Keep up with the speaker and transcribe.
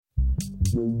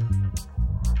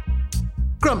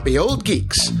Grumpy Old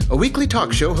Geeks, a weekly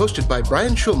talk show hosted by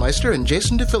Brian Schulmeister and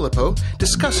Jason DeFilippo,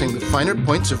 discussing the finer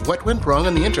points of what went wrong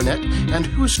on the internet and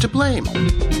who's to blame.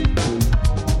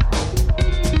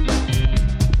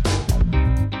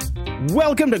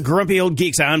 Welcome to Grumpy Old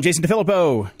Geeks. I'm Jason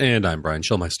DeFilippo. And I'm Brian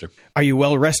Schulmeister. Are you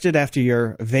well rested after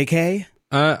your vacay?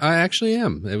 I actually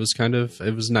am. It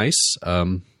was nice.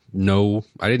 No,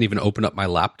 I didn't even open up my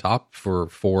laptop for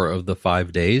 4 of the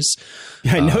 5 days.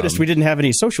 I noticed we didn't have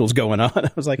any socials going on. I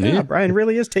was like, Brian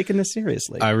really is taking this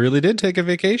seriously. I really did take a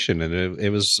vacation, and it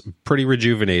was pretty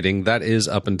rejuvenating. That is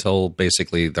up until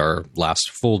basically our last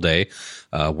full day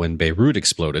when Beirut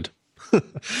exploded.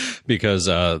 Because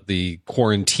the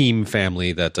quarantine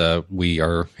family that we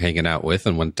are hanging out with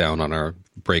and went down on our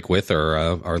break with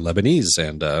are Lebanese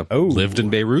and lived in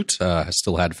Beirut.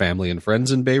 Still had family and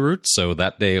friends in Beirut. So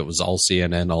that day it was all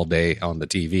CNN all day on the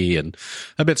TV and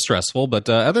a bit stressful. But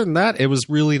other than that, it was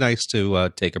really nice to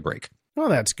take a break. Oh,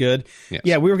 that's good. Yes.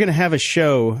 Yeah, we were going to have a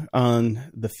show on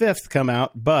the 5th come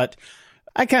out, but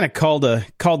I kind of called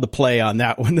the play on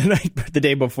that one the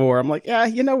day before. I'm like, yeah,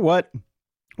 you know what?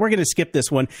 We're going to skip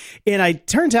this one. And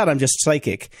turns out I'm just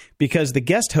psychic because the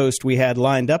guest host we had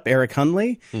lined up, Eric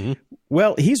Hunley,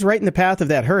 well, he's right in the path of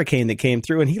that hurricane that came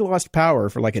through, and he lost power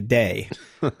for like a day.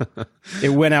 It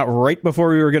went out right before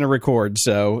we were going to record.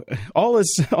 So all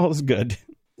is good.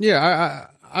 Yeah,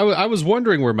 I was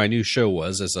wondering where my new show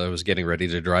was as I was getting ready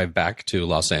to drive back to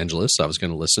Los Angeles. I was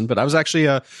going to listen, but I was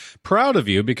actually proud of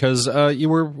you because you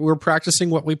were practicing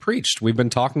what we preached. We've been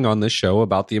talking on this show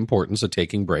about the importance of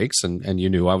taking breaks, and you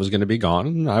knew I was going to be gone.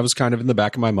 And I was kind of in the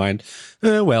back of my mind,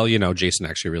 Jason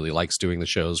actually really likes doing the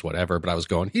shows, whatever, but I was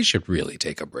going, he should really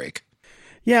take a break.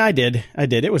 Yeah, I did.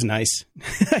 It was nice,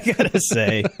 I gotta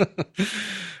say.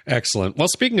 Excellent. Well,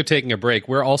 speaking of taking a break,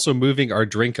 we're also moving our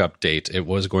drink update. It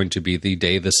was going to be the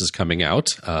day this is coming out,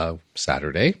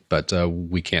 Saturday, but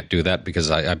we can't do that because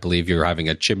I believe you're having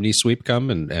a chimney sweep come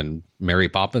and Mary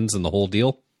Poppins and the whole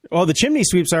deal. Well, the chimney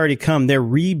sweep's already come. They're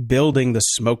rebuilding the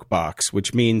smoke box,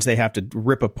 which means they have to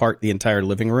rip apart the entire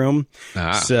living room.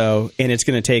 And it's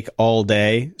going to take all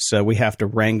day. So we have to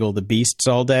wrangle the beasts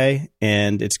all day,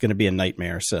 and it's going to be a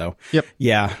nightmare. So, yep.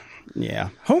 Yeah.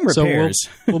 Home repairs. So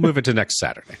we'll move it to next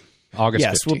Saturday,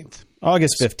 August 15th.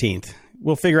 August 15th.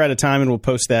 We'll figure out a time, and we'll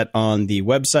post that on the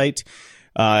website.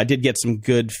 I did get some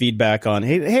good feedback on,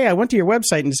 hey, I went to your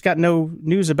website and it's got no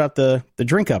news about the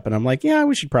drink up. And I'm like, yeah,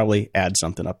 we should probably add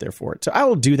something up there for it. So I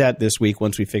will do that this week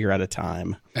once we figure out a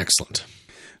time. Excellent.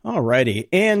 All righty.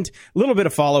 And a little bit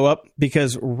of follow-up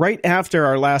because right after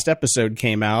our last episode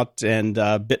came out and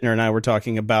Bittner and I were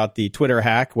talking about the Twitter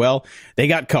hack, well, they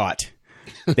got caught.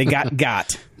 They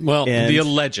got. Well, the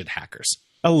alleged hackers.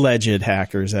 Alleged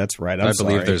hackers, that's right. I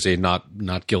believe there's a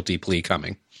not guilty plea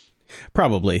coming.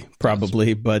 Probably,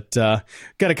 but got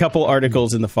a couple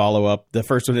articles in the follow-up. The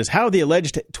first one is how the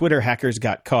alleged Twitter hackers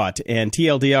got caught, and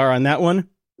TLDR on that one,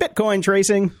 Bitcoin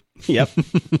tracing. Yep.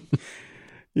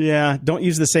 Yeah, don't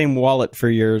use the same wallet for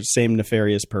your same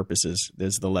nefarious purposes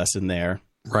is the lesson there.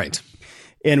 Right.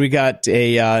 And we got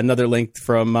another link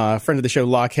from a friend of the show,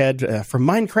 Lockhead, from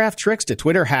Minecraft tricks to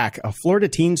Twitter hack, a Florida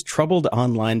teen's troubled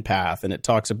online path. And it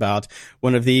talks about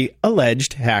one of the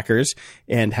alleged hackers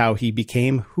and how he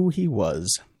became who he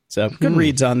was. So good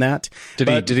reads on that.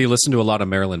 Did he listen to a lot of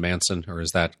Marilyn Manson, or is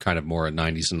that kind of more a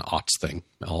 90s and aughts thing?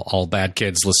 All bad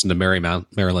kids listen to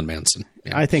Marilyn Manson.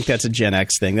 Yeah. I think that's a Gen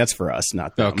X thing. That's for us,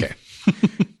 not them. Okay.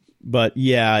 But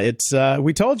yeah, it's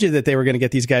we told you that they were going to get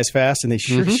these guys fast, and they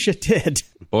sure shit did.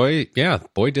 Boy,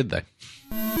 did they.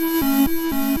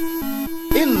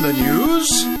 In the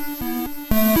news,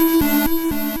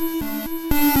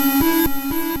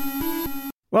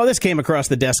 well, this came across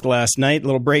the desk last night. A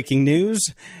little breaking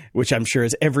news, which I'm sure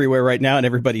is everywhere right now, and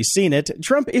everybody's seen it.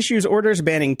 Trump issues orders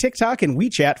banning TikTok and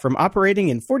WeChat from operating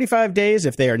in 45 days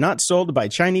if they are not sold by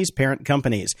Chinese parent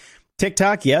companies.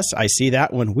 TikTok, yes, I see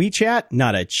that one. WeChat,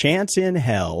 not a chance in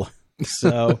hell.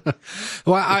 So,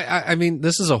 well, I mean,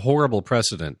 this is a horrible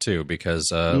precedent too,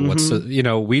 because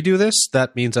we do this,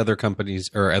 that means other companies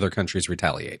or other countries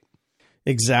retaliate.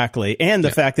 Exactly, and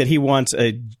the fact that he wants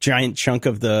a giant chunk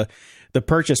of the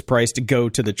purchase price to go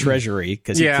to the Treasury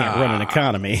because he can't run an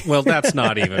economy. Well, that's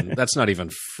not even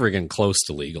friggin' close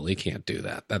to legal. He can't do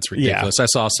that. That's ridiculous. Yeah. I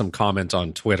saw some comment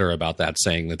on Twitter about that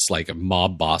saying it's like a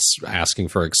mob boss asking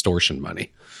for extortion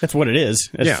money. That's what it is.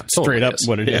 That's straight up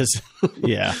what it is.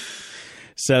 Yeah.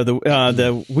 So the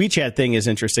WeChat thing is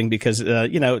interesting because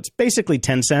it's basically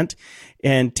Tencent,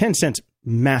 and Tencent's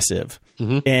massive.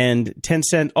 And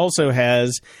Tencent also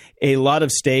has a lot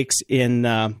of stakes in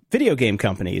video game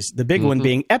companies, the big one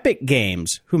being Epic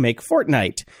Games, who make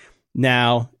Fortnite.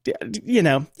 Now, you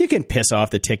know, you can piss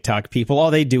off the TikTok people. All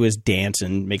they do is dance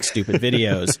and make stupid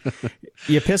videos.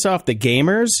 You piss off the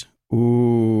gamers,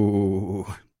 ooh,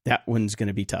 that one's going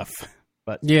to be tough.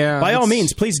 But yeah, by all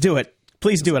means, please do it.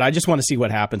 Please do it. I just want to see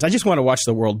what happens. I just want to watch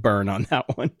the world burn on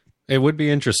that one. It would be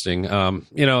interesting,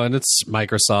 you know, and it's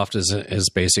Microsoft is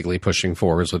basically pushing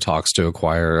forwards with talks to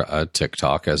acquire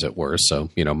TikTok, as it were. So,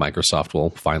 you know, Microsoft will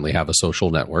finally have a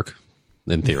social network,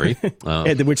 in theory.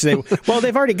 Which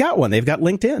they've already got one. They've got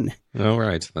LinkedIn. Oh,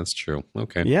 right. That's true.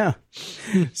 Okay. Yeah.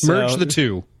 Merge the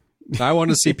two. I want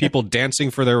to see people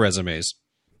dancing for their resumes.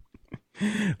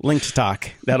 Linked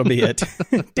talk. That'll be it.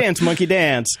 Dance, monkey,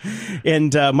 dance.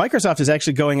 And Microsoft is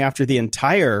actually going after the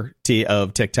entirety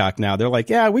of TikTok now. They're like,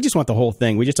 yeah, we just want the whole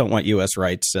thing. We just don't want U.S.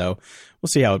 rights. So we'll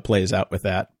see how it plays out with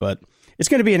that. But it's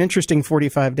going to be an interesting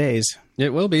 45 days.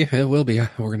 It will be. It will be. We're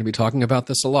going to be talking about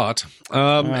this a lot.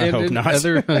 I hope not.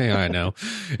 I know.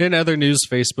 In other news,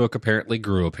 Facebook apparently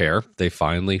grew a pair. They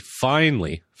finally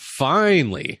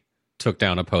took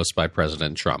down a post by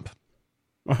President Trump.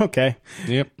 Okay.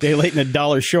 Yep. Day late and a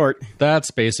dollar short. That's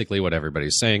basically what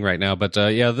everybody's saying right now. But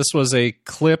yeah, this was a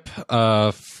clip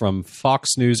from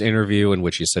Fox News interview in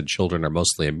which he said children are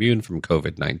mostly immune from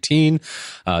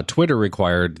COVID-19. Twitter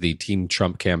required the Team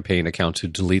Trump campaign account to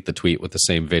delete the tweet with the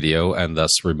same video and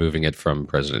thus removing it from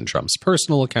President Trump's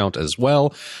personal account as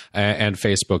well. And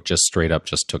Facebook just straight up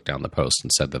just took down the post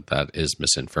and said that that is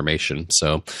misinformation.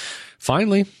 So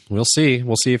finally, we'll see.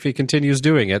 We'll see if he continues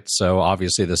doing it. So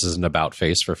obviously this is an about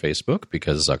face for Facebook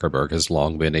because Zuckerberg has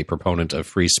long been a proponent of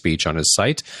free speech on his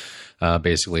site.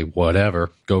 Basically,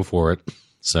 whatever, go for it.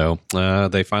 So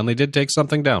they finally did take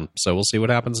something down. So we'll see what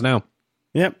happens now.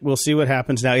 Yep, we'll see what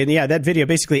happens now. And yeah, that video,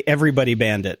 basically everybody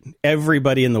banned it.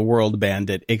 Everybody in the world banned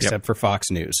it except for Fox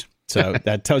News. So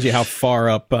that tells you how far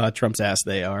up Trump's ass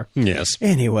they are. Yes.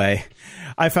 Anyway,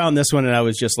 I found this one and I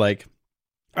was just like,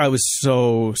 I was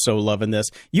so loving this.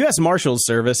 U.S. Marshals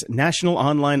Service National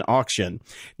Online Auction.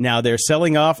 Now they're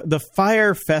selling off the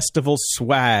Fyre Festival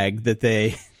swag that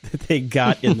they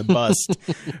got in the bust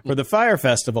for the Fyre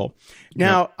Festival.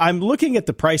 Now, I'm looking at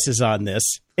the prices on this,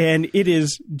 and it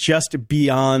is just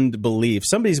beyond belief.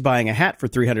 Somebody's buying a hat for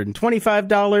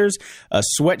 $325, a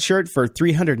sweatshirt for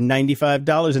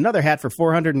 $395, another hat for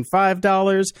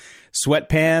 $405,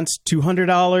 sweatpants,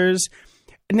 $200.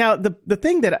 Now, the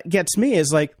thing that gets me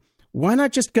is like, why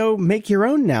not just go make your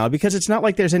own now? Because it's not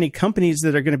like there's any companies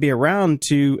that are going to be around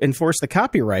to enforce the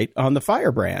copyright on the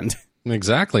Fyre brand.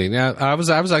 Exactly. Yeah, I was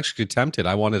actually tempted.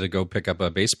 I wanted to go pick up a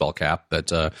baseball cap,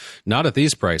 but not at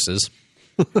these prices.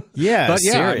 Yeah, but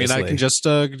yeah, seriously. I mean, I can just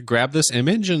grab this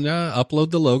image and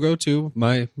upload the logo to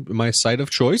my site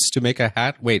of choice to make a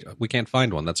hat. Wait, we can't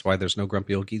find one. That's why there's no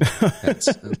Grumpy Old Geeks hats.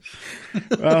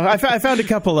 Well, I found a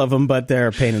couple of them, but they're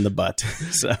a pain in the butt.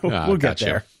 So we'll get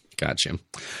there. Gotcha.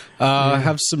 I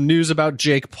have some news about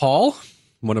Jake Paul,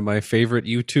 one of my favorite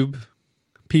YouTube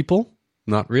people.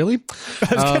 Not really.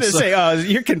 I was going to say,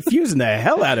 you're confusing the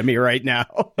hell out of me right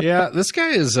now. Yeah, this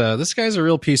guy's a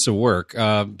real piece of work.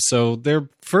 So they're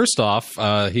first off,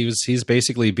 he's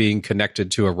basically being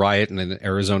connected to a riot in an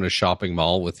Arizona shopping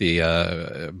mall with the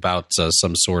about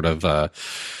some sort of.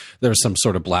 There was some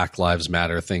sort of Black Lives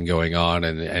Matter thing going on,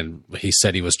 and he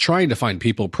said he was trying to find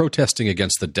people protesting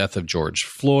against the death of George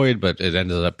Floyd, but it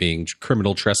ended up being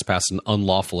criminal trespass and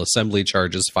unlawful assembly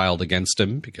charges filed against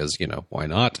him because, you know, why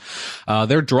not?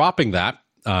 They're dropping that.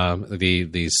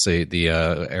 The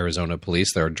Arizona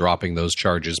police, they're dropping those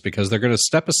charges because they're going to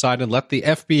step aside and let the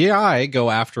FBI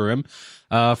go after him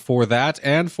for that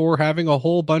and for having a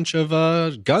whole bunch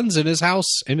of guns in his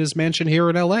house, in his mansion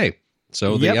here in L.A.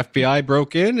 So the FBI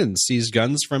broke in and seized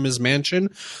guns from his mansion.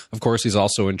 Of course, he's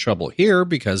also in trouble here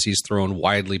because he's thrown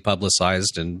widely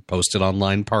publicized and posted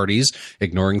online parties,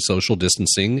 ignoring social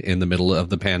distancing in the middle of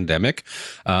the pandemic.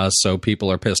 So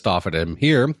people are pissed off at him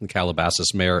here.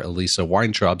 Calabasas Mayor Elisa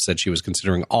Weintraub said she was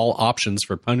considering all options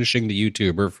for punishing the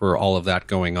YouTuber for all of that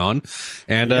going on.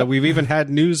 And we've even had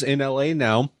news in LA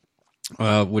now,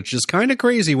 which is kind of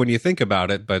crazy when you think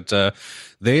about it, but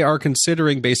they are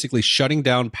considering basically shutting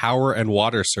down power and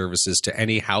water services to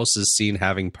any houses seen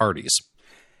having parties.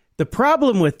 The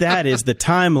problem with that is the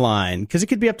timeline, because it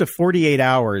could be up to 48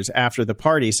 hours after the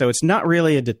party, so it's not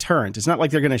really a deterrent. It's not like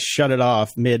they're going to shut it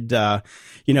off mid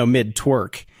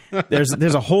twerk.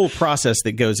 There's a whole process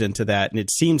that goes into that, and it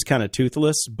seems kind of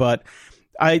toothless, but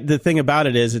the thing about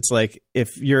it is, it's like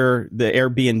if you're the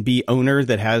Airbnb owner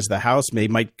that has the house, they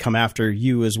might come after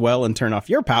you as well and turn off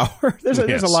your power. There's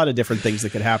a lot of different things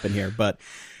that could happen here, but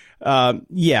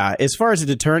Yeah, as far as a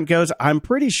deterrent goes, I'm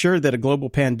pretty sure that a global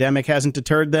pandemic hasn't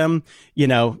deterred them.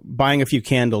 Buying a few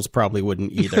candles probably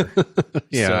wouldn't either.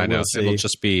 Yeah, So I know. we'll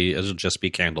It'll just be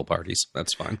candle parties.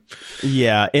 That's fine.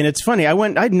 Yeah, and it's funny.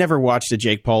 I'd never watched a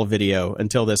Jake Paul video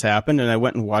until this happened, and I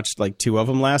went and watched like 2 of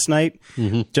them last night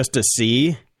just to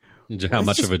see How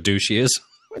much of a douche he is.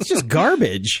 It's just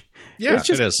garbage. Yeah, it's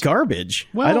just it is. garbage.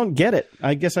 Well, I don't get it.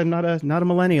 I guess I'm not a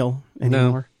millennial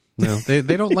anymore. No, they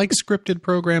don't like scripted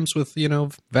programs with,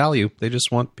 value. They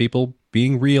just want people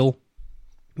being real,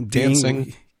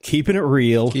 dancing, keeping it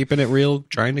real,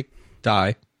 trying to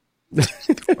die.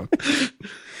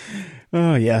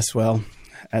 Oh, yes. Well,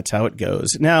 that's how it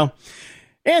goes. Now,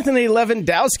 Anthony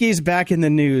Lewandowski's back in the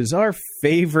news, our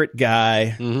favorite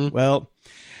guy. Well,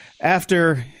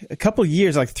 after a couple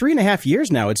years, like 3.5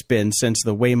 years now, it's been since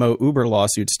the Waymo Uber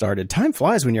lawsuit started. Time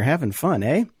flies when you're having fun,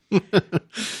 eh?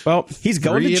 Well, he's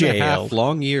going to jail. 3.5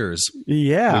 long years.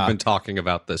 Yeah. We've been talking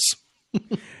about this.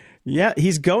 Yeah,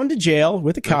 he's going to jail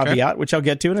with a caveat, which I'll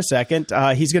get to in a second.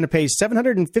 He's going to pay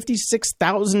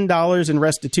 $756,000 in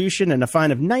restitution and a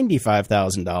fine of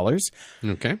 $95,000.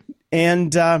 Okay.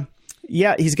 And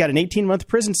he's got an 18-month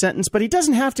prison sentence, but he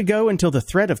doesn't have to go until the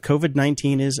threat of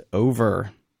COVID-19 is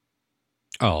over.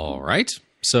 All right.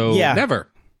 So never.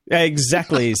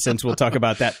 Exactly, since we'll talk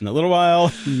about that in a little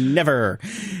while. Never.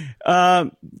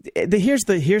 Here's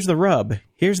the rub.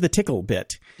 Here's the tickle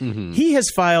bit. He has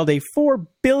filed a $4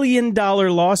 billion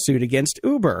lawsuit against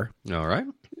Uber. All right.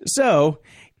 So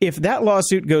if that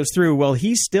lawsuit goes through, well,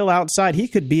 he's still outside. He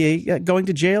could be going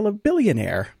to jail a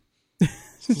billionaire.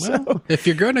 Well, if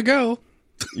you're going to go.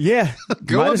 Yeah,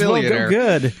 go might a as well billionaire.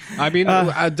 go good. I mean,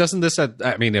 doesn't this?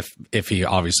 I mean, if he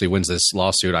obviously wins this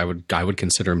lawsuit, I would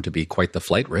consider him to be quite the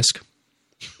flight risk.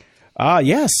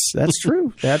 Yes, that's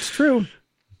true. That's true.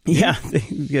 Yeah, they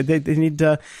need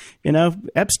to,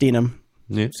 Epstein him.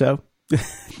 Yeah. So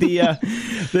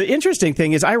the interesting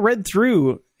thing is, I read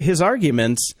through his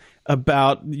arguments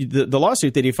about the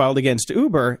lawsuit that he filed against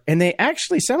Uber, and they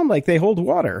actually sound like they hold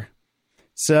water.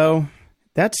 So.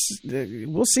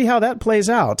 We'll see how that plays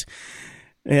out.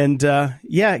 And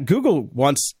Google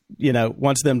wants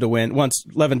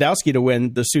Lewandowski to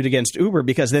win the suit against Uber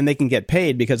because then they can get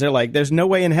paid, because they're like, there's no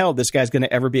way in hell this guy's going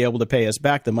to ever be able to pay us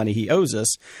back the money he owes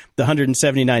us, the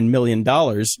 $179 million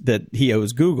that he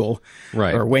owes Google,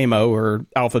 right, or Waymo or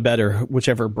Alphabet or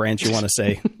whichever branch you want to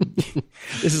say.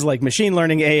 This is like machine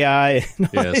learning AI.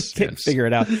 Yes, can't figure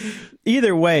it out.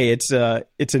 Either way, it's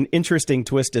an interesting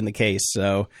twist in the case.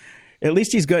 So. At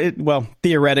least he's good. Well,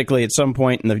 theoretically, at some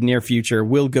point in the near future,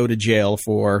 will go to jail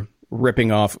for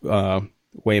ripping off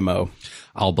Waymo.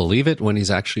 I'll believe it when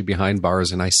he's actually behind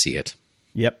bars and I see it.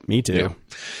 Yep, me too. Yeah.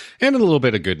 And a little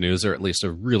bit of good news, or at least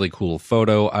a really cool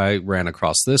photo. I ran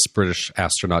across this. British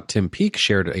astronaut Tim Peake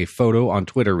shared a photo on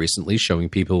Twitter recently showing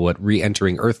people what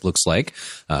re-entering Earth looks like,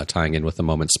 tying in with the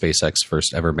moment SpaceX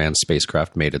first ever manned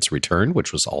spacecraft made its return,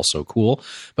 which was also cool.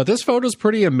 But this photo is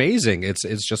pretty amazing.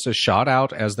 It's just a shot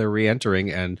out as they're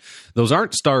re-entering, and those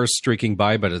aren't stars streaking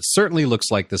by, but it certainly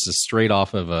looks like this is straight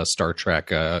off of a Star Trek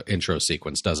intro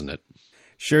sequence, doesn't it?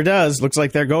 Sure does. Looks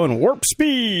like they're going warp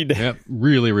speed. Yep.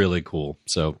 Really, really cool.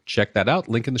 So check that out.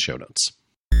 Link in the show notes.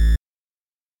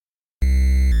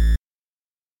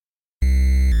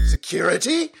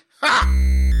 Security? Ha!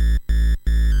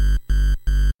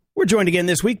 We're joined again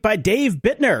this week by Dave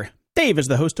Bittner. Dave is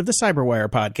the host of the Cyberwire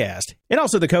podcast and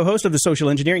also the co-host of the social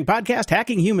engineering podcast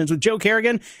Hacking Humans with Joe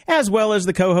Kerrigan, as well as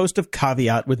the co-host of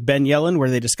Caveat with Ben Yellen, where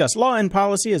they discuss law and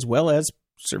policy as well as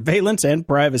surveillance and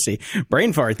privacy.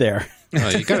 Brain fart there.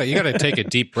 You gotta take a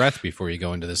deep breath before you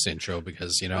go into this intro,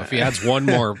 because if he adds one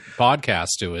more podcast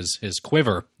to his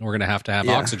quiver, we're gonna have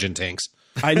oxygen tanks.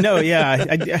 I know,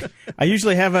 yeah. I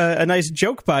usually have a nice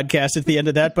joke podcast at the end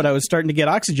of that, but I was starting to get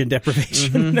oxygen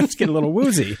deprivation. I was getting a little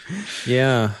woozy.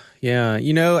 Yeah.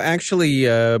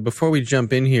 Actually, before we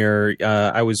jump in here,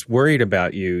 I was worried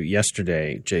about you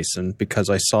yesterday, Jason,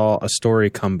 because I saw a story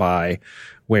come by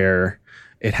where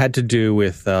it had to do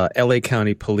with LA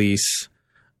County Police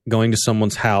going to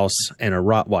someone's house and a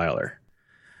Rottweiler.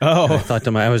 Oh, and I thought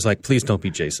to I was like, please don't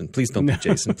be Jason. Please don't be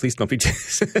Jason. Please don't be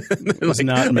Jason. It was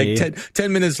not me.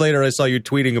 10 minutes later, I saw you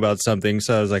tweeting about something.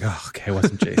 So I was like, oh, okay, it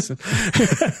wasn't Jason.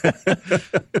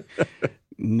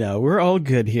 No, we're all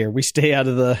good here. We stay out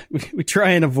of we try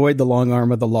and avoid the long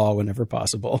arm of the law whenever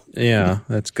possible. Yeah,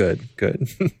 that's good. Good.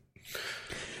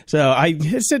 So I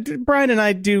said, Brian and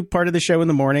I do part of the show in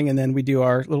the morning, and then we do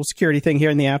our little security thing here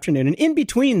in the afternoon. And in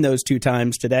between those two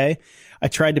times today, I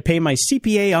tried to pay my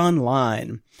CPA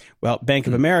online. Well, Bank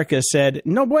of America said,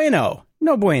 no bueno.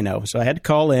 So I had to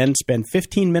call in, spend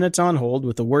 15 minutes on hold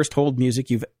with the worst hold music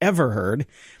you've ever heard.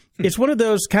 It's one of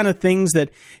those kind of things that,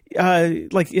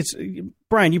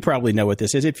 Brian, you probably know what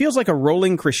this is. It feels like a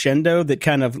rolling crescendo that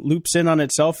kind of loops in on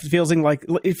itself. It feels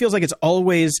like it's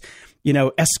always,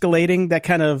 escalating, that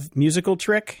kind of musical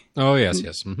trick. Oh, yes.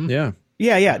 Mm-hmm. Yeah.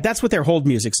 Yeah. That's what their hold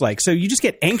music's like. So you just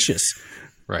get anxious.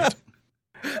 Right.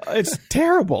 It's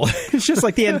terrible. It's just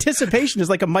like the anticipation is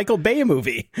like a Michael Bay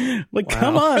movie.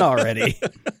 Come on already.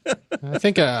 I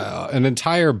think an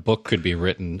entire book could be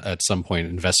written at some point,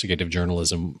 investigative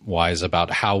journalism wise,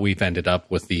 about how we've ended up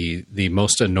with the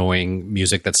most annoying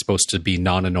music that's supposed to be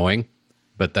non-annoying,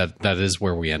 but that is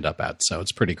where we end up at. So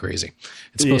it's pretty crazy.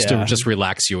 It's supposed to just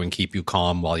relax you and keep you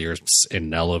calm while you're in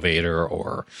an elevator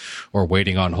or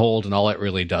waiting on hold, and all it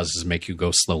really does is make you go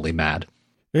slowly mad.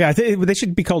 Yeah, I think they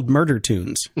should be called murder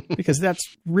tunes because that's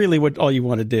really what all you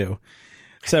want to do.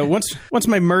 So once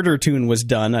my murder tune was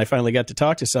done, I finally got to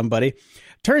talk to somebody.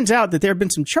 Turns out that there have been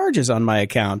some charges on my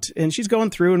account, and she's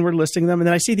going through and we're listing them. And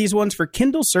then I see these ones for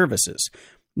Kindle services.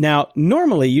 Now,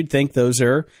 normally you'd think those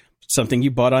are something you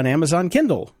bought on Amazon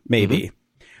Kindle, maybe.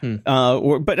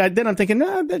 Mm-hmm. Then I'm thinking,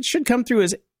 no, that should come through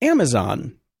as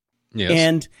Amazon. Yes.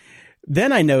 And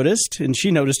then I noticed, and she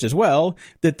noticed as well,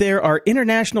 that there are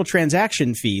international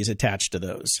transaction fees attached to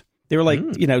those. They were like,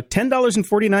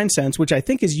 $10.49, which I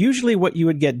think is usually what you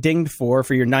would get dinged for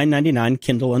your $9.99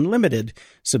 Kindle Unlimited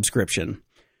subscription.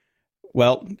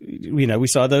 Well, we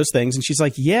saw those things, and she's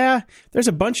like, yeah, there's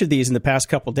a bunch of these in the past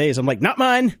couple days. I'm like, not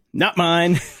mine.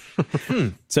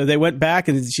 So they went back,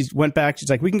 and she's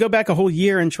like, we can go back a whole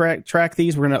year and track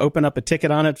these. We're going to open up a ticket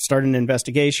on it, start an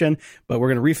investigation, but we're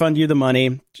going to refund you the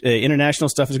money. International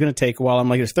stuff is going to take a while. I'm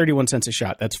like, it's 31 cents a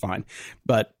shot. That's fine.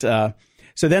 But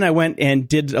so then I went and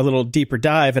did a little deeper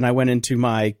dive, and I went into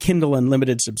my Kindle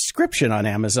Unlimited subscription on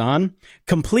Amazon.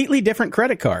 Completely different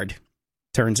credit card,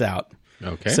 turns out.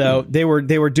 Okay. So they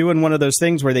were doing one of those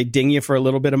things where they ding you for a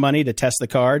little bit of money to test the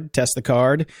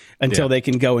card until they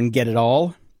can go and get it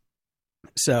all.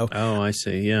 So, oh, I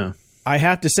see. Yeah. I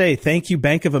have to say, thank you,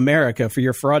 Bank of America, for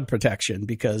your fraud protection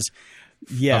because,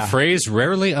 a phrase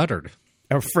rarely uttered.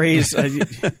 A phrase. So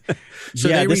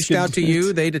they reached out to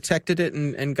you. They detected it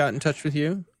and got in touch with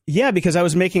you. Yeah, because I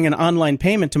was making an online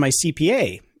payment to my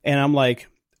CPA, and I'm like,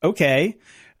 okay.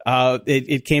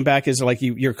 It came back as like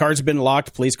your card's been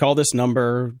locked. Please call this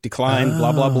number. Decline.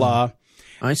 Blah blah blah.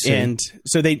 I see. And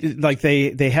so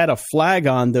they had a flag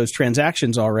on those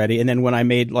transactions already. And then when I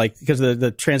made because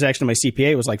the transaction to my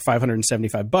CPA was like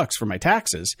 $575 for my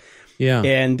taxes. Yeah.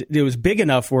 And it was big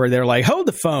enough where they're like, hold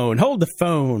the phone.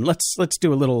 Let's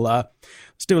do a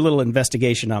little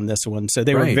investigation on this one. So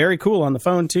they were very cool on the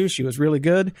phone too. She was really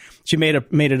good. She made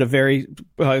it a very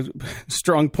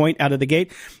strong point out of the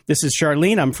gate. This is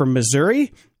Charlene. I'm from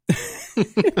Missouri. It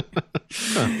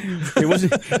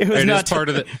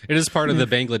is part of the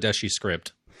Bangladeshi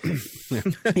script.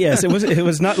 Yes, it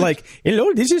was not like,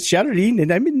 hello, this is Charlene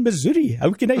and I'm in Missouri.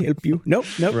 How can I help you? Nope.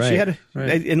 Right, she had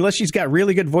unless she's got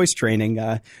really good voice training,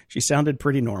 she sounded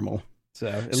pretty normal. So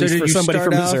at least for somebody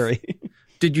from Missouri.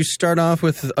 Did you start off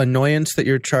with annoyance that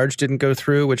your charge didn't go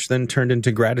through, which then turned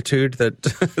into gratitude that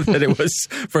that it was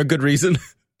for a good reason?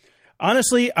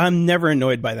 Honestly, I'm never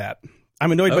annoyed by that.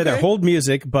 I'm annoyed by their hold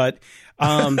music, but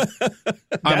I'm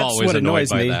always annoyed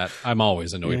by me. that. I'm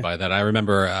always annoyed by that. I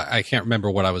remember, I can't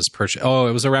remember what I was purchasing. Oh,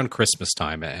 it was around Christmas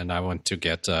time, and I went to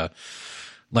get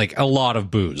like a lot of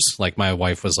booze. Like my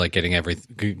wife was like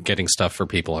getting stuff for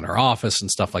people in her office and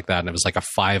stuff like that, and it was like a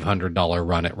 $500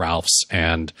 run at Ralph's,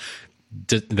 and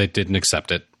they didn't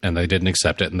accept it, and they didn't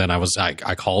accept it, and then I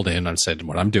called in and said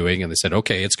what I'm doing, and they said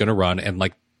okay, it's going to run, and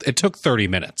like it took 30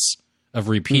 minutes of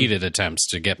repeated attempts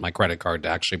to get my credit card to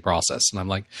actually process. And I'm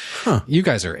like, you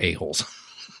guys are a-holes.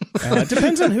 It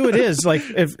depends on who it is. Like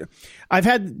if I've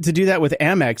had to do that with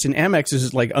Amex, and Amex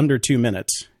is like under 2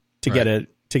 minutes to get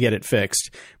it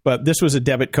fixed. But this was a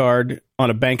debit card on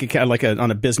a bank account, on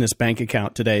a business bank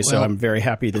account today. So I'm very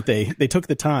happy that they took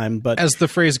the time. But as the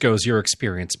phrase goes, your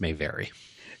experience may vary.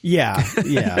 Yeah.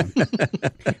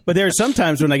 But there are some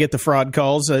times when I get the fraud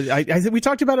calls. I think we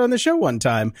talked about it on the show one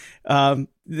time.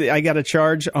 I got a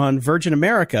charge on Virgin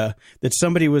America that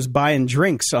somebody was buying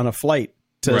drinks on a flight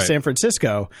to San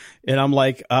Francisco. And I'm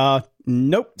like,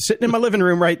 nope, sitting in my living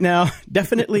room right now.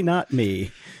 Definitely not me.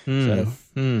 So,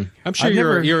 I'm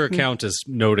sure your account is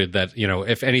noted that,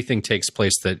 if anything takes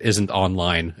place that isn't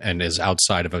online and is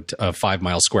outside of a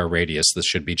 5-mile square radius, this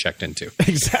should be checked into.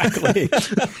 Exactly.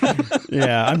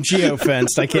 Yeah, I'm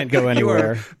geofenced. I can't go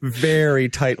anywhere. You are very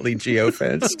tightly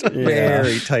geofenced.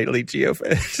 Very tightly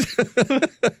geofenced.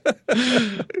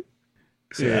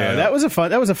 Yeah, that was a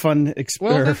fun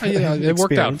experience. Well, it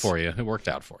worked out for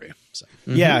you. So.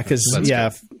 Yeah, because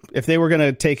if they were going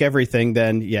to take everything,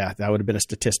 then yeah, that would have been a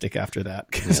statistic after that,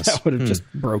 because that would have just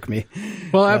broke me.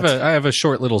 Well, I have a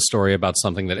short little story about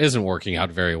something that isn't working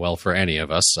out very well for any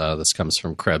of us. This comes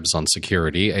from Krebs on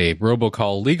security. A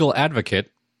robocall legal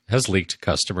advocate has leaked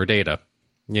customer data.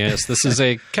 Yes, this is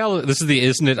the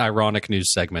Isn't It Ironic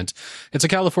news segment. It's a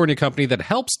California company that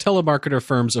helps telemarketer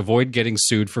firms avoid getting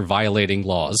sued for violating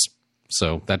laws.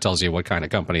 So that tells you what kind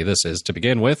of company this is to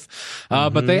begin with.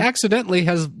 But they accidentally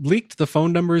has leaked the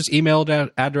phone numbers, email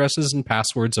addresses, and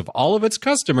passwords of all of its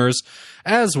customers,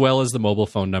 as well as the mobile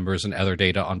phone numbers and other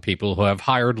data on people who have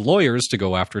hired lawyers to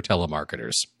go after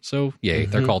telemarketers. So, yay,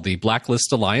 they're called the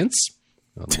Blacklist Alliance.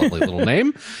 A lovely little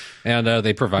name. And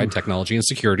they provide technology and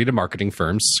security to marketing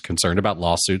firms concerned about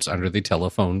lawsuits under the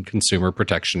Telephone Consumer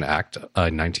Protection Act,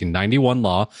 a 1991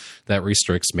 law that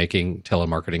restricts making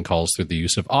telemarketing calls through the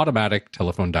use of automatic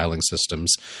telephone dialing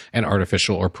systems and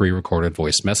artificial or pre-recorded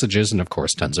voice messages. And of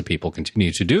course, tons of people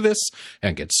continue to do this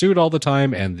and get sued all the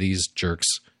time. And these jerks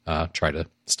try to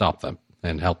stop them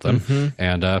and help them.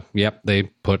 And they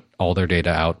put all their data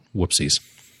out. Whoopsies.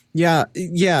 Yeah.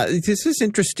 This is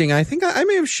interesting. I think I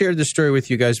may have shared this story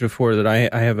with you guys before, that I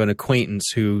have an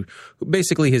acquaintance who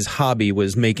basically his hobby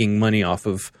was making money off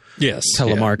of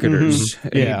telemarketers.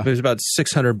 Yeah. It was about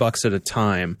 $600 at a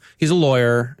time. He's a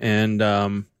lawyer and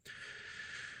not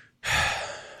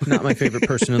my favorite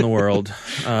person in the world.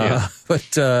 But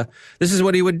this is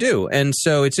what he would do. And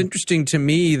so it's interesting to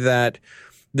me that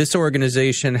this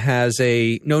organization has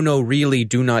a really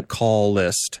do not call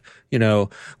list,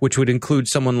 which would include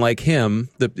someone like him.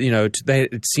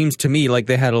 It seems to me like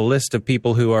they had a list of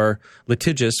people who are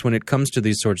litigious when it comes to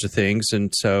these sorts of things.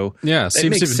 And so it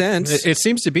makes sense. It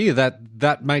seems to be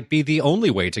that might be the only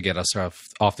way to get us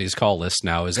off these call lists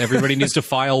now, is everybody needs to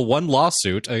file one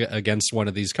lawsuit against one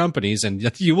of these companies,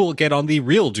 and you will get on the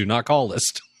real do not call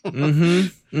list.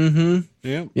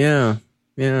 Yeah.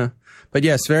 But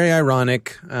yes, very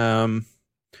ironic. Well,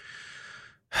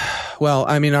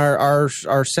 I mean, our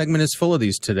segment is full of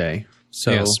these today.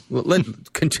 So let's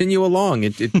continue along.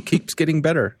 It keeps getting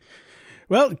better.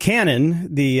 Well,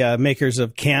 Canon, the makers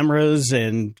of cameras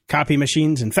and copy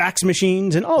machines and fax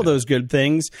machines and all those good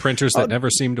things. Printers that never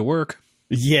seem to work.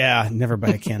 Yeah, never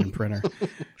buy a Canon printer.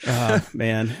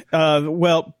 Man.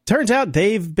 Well, turns out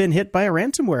they've been hit by a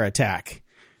ransomware attack.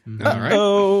 All right.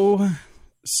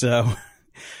 So...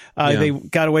 They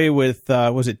got away with,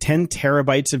 10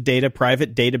 terabytes of data,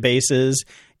 private databases,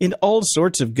 and all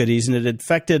sorts of goodies. And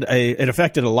it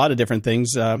affected a lot of different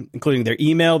things, including their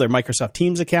email, their Microsoft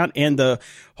Teams account, and the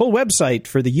whole website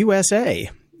for the USA,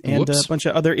 and a bunch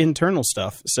of other internal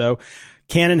stuff. So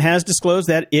Canon has disclosed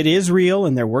that it is real,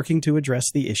 and they're working to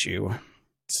address the issue.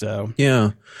 So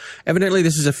evidently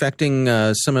this is affecting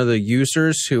some of the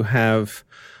users who have...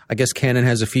 I guess Canon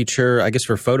has a feature, I guess,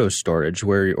 for photo storage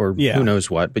who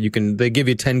knows what, but they give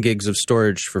you 10 gigs of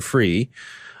storage for free.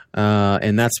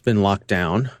 And that's been locked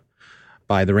down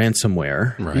by the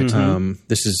ransomware. Right.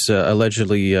 This is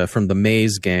allegedly from the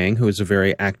Maze gang, who is a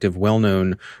very active,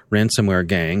 well-known ransomware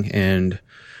gang. And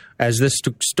as this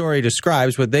story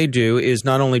describes, what they do is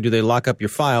not only do they lock up your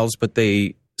files, but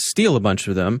they steal a bunch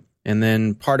of them. And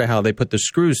then part of how they put the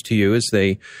screws to you is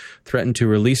they threaten to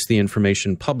release the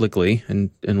information publicly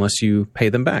unless you pay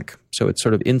them back. So it's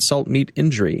sort of insult meet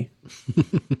injury.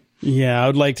 Yeah, I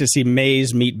would like to see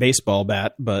Maze meet baseball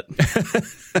bat, but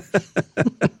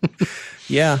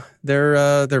yeah,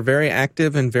 they're very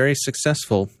active and very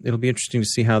successful. It'll be interesting to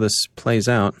see how this plays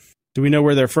out. Do we know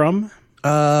where they're from?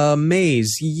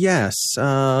 Maze, yes.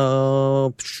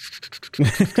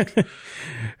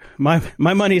 My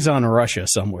money's on Russia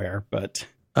somewhere, but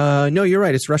no, you're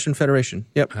right. It's Russian Federation.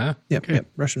 Yep. Yep.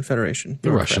 Russian Federation.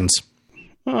 The Russians.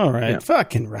 All right,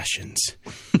 fucking Russians.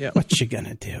 Yeah. What you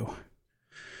gonna do?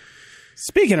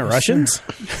 Speaking of Russians,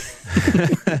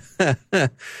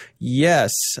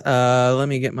 yes. Let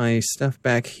me get my stuff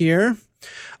back here.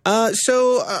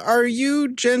 So are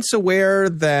you gents aware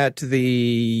that the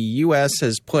U.S.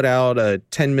 has put out a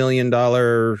 $10 million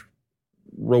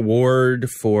reward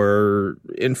for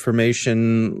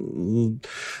information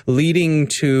leading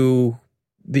to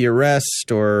the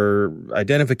arrest or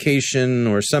identification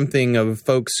or something of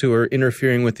folks who are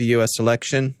interfering with the U.S.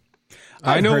 election?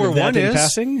 I know where one is.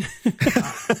 Passing.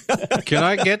 Can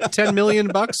I get $10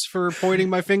 million for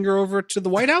pointing my finger over to the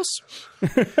White House?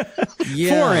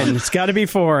 Yeah. Foreign. It's got to be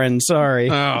foreign. Sorry.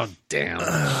 Oh, damn.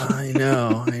 I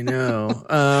know.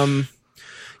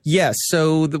 Yes.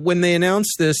 So when they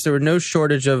announced this, there was no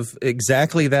shortage of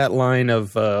exactly that line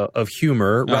of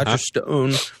humor. Uh-huh.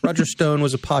 Roger Stone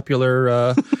was a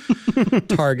popular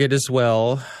target as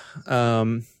well.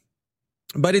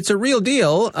 But it's a real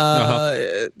deal.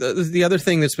 The other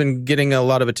thing that's been getting a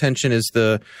lot of attention is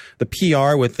the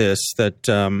PR with this that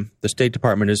the State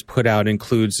Department has put out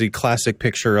includes the classic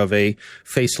picture of a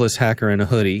faceless hacker in a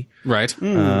hoodie. Right.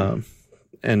 And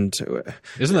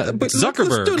isn't that Zuckerberg?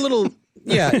 Let's do a little.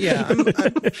 Yeah.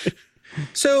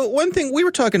 So one thing we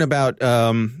were talking about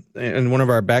in one of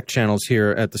our back channels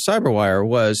here at the Cyberwire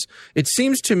was it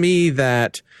seems to me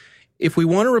that if we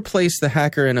want to replace the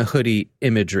hacker in a hoodie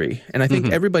imagery, and I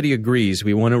think everybody agrees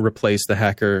we want to replace the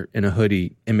hacker in a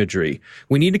hoodie imagery,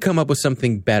 we need to come up with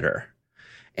something better.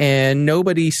 And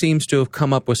nobody seems to have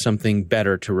come up with something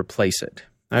better to replace it.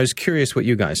 I was curious what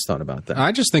you guys thought about that.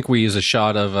 I just think we use a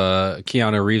shot of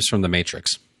Keanu Reeves from The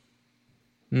Matrix.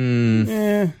 I don't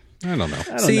know. I don't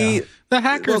know. The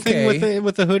hacker thing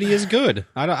with the hoodie is good.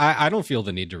 I don't feel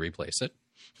the need to replace it.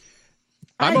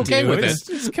 I'm okay with it.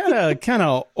 It's kind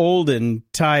of old and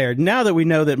tired. Now that we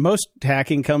know that most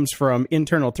hacking comes from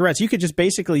internal threats, you could just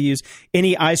basically use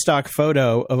any iStock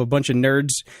photo of a bunch of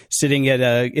nerds sitting in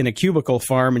a cubicle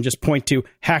farm and just point to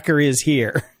 "hacker is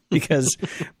here," because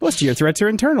most of your threats are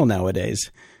internal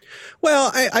nowadays.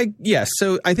 Well, yes.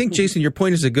 So I think, Jason, your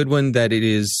point is a good one, that it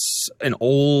is an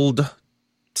old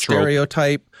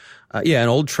stereotype. An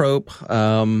old trope.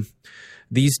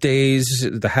 These days,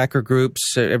 the hacker groups,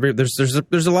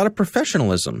 there's a lot of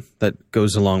professionalism that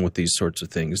goes along with these sorts of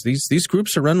things. These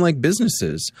groups are run like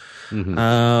businesses. But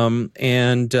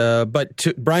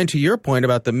Brian, to your point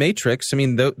about the Matrix, I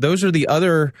mean, those are the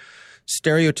other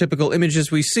stereotypical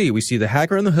images we see. We see the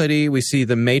hacker in the hoodie. We see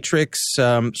the Matrix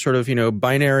sort of,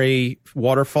 binary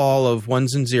waterfall of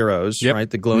ones and zeros, right?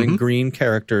 The glowing green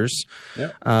characters.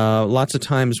 Yep. Lots of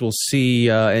times we'll see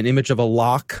an image of a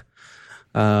lock.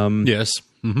 Yes.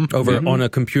 Over on a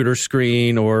computer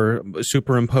screen or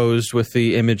superimposed with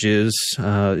the images.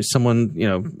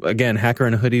 Someone, again, hacker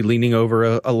in a hoodie leaning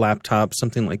over a laptop,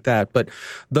 something like that. But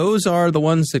those are the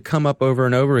ones that come up over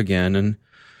and over again. And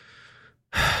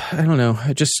I don't know.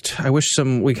 I wish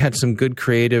we had some good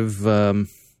creative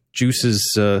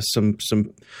juices,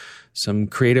 some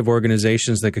creative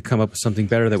organizations that could come up with something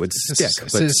better that would stick.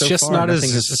 It's just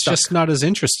not as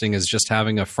interesting as just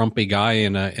having a frumpy guy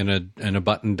in a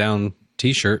button-down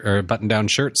T-shirt or a button-down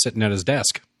shirt sitting at his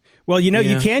desk. Well, you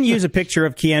can use a picture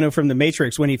of Keanu from The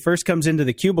Matrix when he first comes into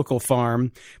the cubicle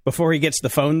farm before he gets the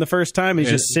phone the first time. He's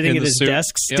just sitting at his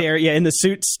desk, in the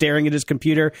suit, staring at his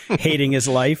computer, hating his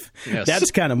life. Yes.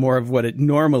 That's kind of more of what it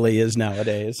normally is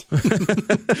nowadays.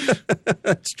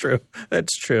 That's true.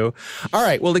 All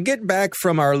right. Well, to get back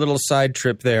from our little side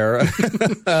trip there,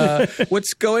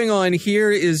 what's going on here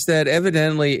is that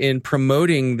evidently in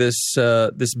promoting this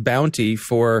bounty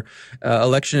for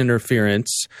election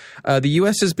interference, the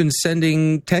U.S. has been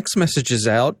sending text messages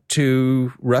out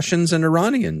to Russians and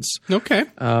Iranians. Okay.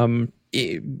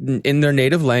 In their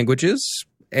native languages.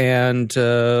 And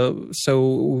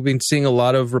so we've been seeing a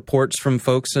lot of reports from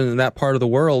folks in that part of the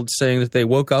world saying that they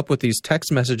woke up with these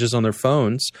text messages on their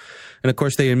phones. And, of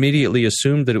course, they immediately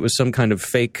assumed that it was some kind of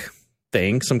fake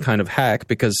thing, some kind of hack,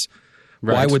 because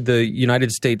why would the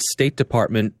United States State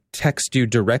Department text you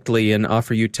directly and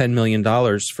offer you $10 million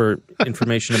for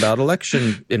information about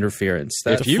election interference?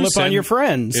 If you flip on your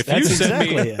friends. That's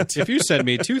exactly it. If you send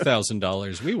me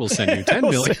 $2,000, we will send you $10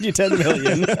 million. We'll send you $10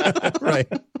 million. Right.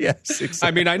 Yes. Exactly.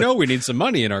 I mean, I know we need some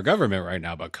money in our government right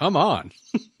now, but come on.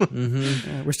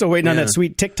 We're still waiting on that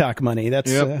sweet TikTok money.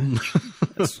 That's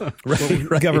what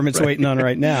the government's waiting on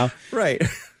right now. Right.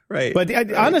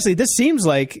 But honestly, this seems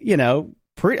like,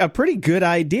 a pretty good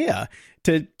idea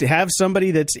to have somebody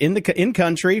that's in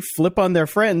country flip on their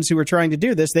friends who are trying to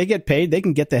do this. They get paid. They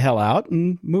can get the hell out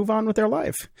and move on with their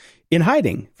life in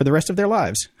hiding for the rest of their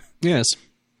lives. Yes,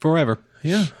 forever.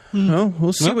 Yeah. Well,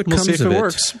 we'll see what comes of it.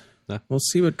 Works. We'll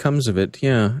see what comes of it.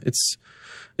 Yeah,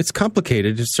 it's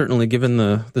complicated. It's certainly given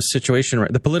the situation,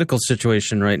 the political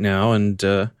situation right now,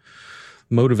 and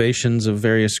motivations of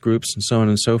various groups and so on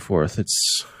and so forth.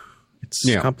 It's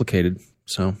complicated.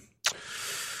 So.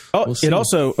 It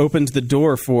also opens the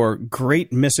door for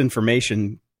great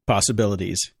misinformation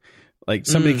possibilities. Like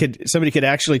somebody could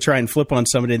actually try and flip on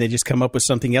somebody, and they just come up with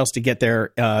something else to get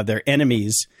their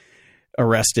enemies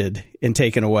arrested and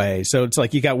taken away. So it's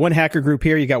like you got one hacker group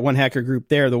here, you got one hacker group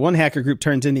there. The one hacker group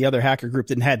turns in the other hacker group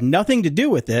that had nothing to do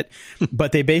with it,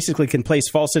 but they basically can place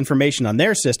false information on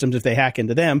their systems if they hack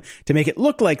into them to make it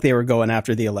look like they were going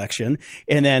after the election,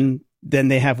 and then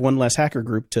they have one less hacker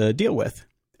group to deal with.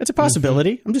 It's a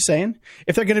possibility. I'm just saying,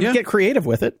 if they're going to get creative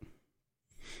with it.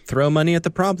 Throw money at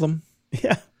the problem.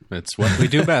 Yeah. It's what we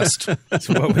do best. It's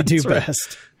what we do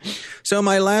best. So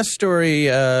my last story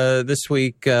this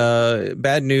week,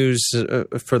 bad news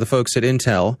for the folks at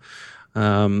Intel.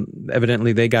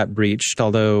 Evidently, they got breached,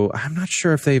 although I'm not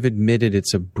sure if they've admitted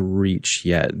it's a breach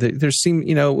yet.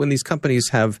 When these companies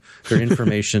have their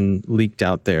information leaked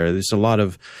out there's a lot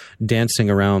of dancing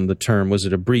around the term. Was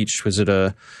it a breach? Was it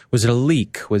a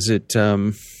leak? Was it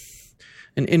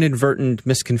an inadvertent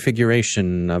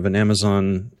misconfiguration of an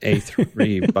Amazon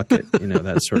A3 bucket?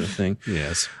 That sort of thing.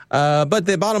 Yes. But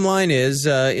the bottom line is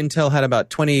Intel had about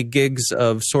 20 gigs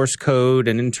of source code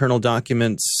and internal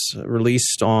documents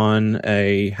released on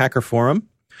a hacker forum.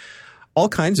 All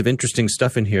kinds of interesting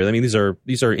stuff in here. I mean, these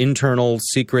are internal,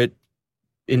 secret,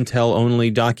 Intel-only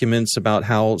documents about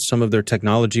how some of their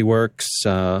technology works,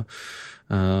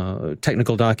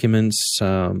 technical documents,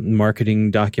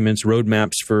 marketing documents,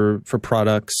 roadmaps for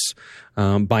products,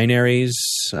 binaries,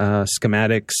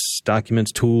 schematics,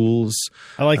 documents, tools.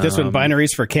 I like this one.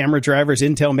 Binaries for camera drivers,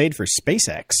 Intel made for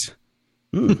SpaceX.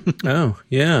 Oh,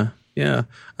 yeah. Yeah.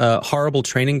 Horrible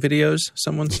training videos,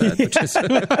 someone said. Which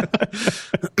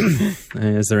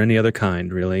is there any other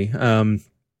kind, really?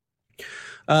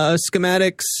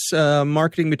 Schematics,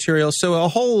 marketing materials. So a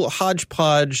whole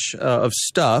hodgepodge of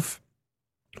stuff.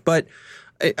 But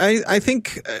I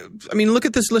think, look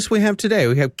at this list we have today.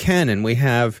 We have Canon, we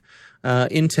have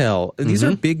Intel. These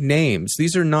are big names.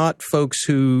 These are not folks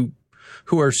who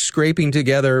are scraping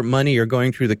together money or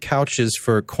going through the couches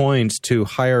for coins to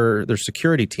hire their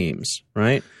security teams,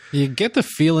 right? You get the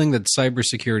feeling that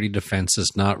cybersecurity defense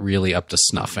is not really up to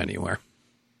snuff anywhere.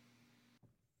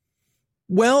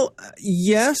 Well,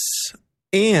 yes,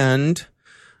 and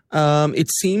it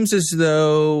seems as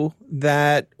though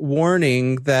that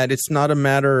warning that it's not a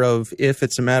matter of if,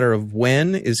 it's a matter of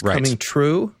when is coming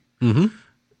true. Mm-hmm.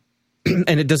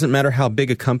 And it doesn't matter how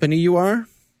big a company you are.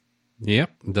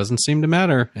 Yep, it doesn't seem to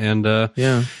matter. And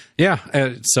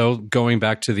so going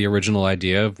back to the original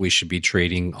idea of we should be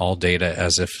treating all data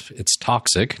as if it's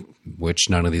toxic, which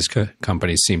none of these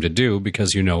companies seem to do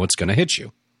because it's going to hit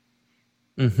you.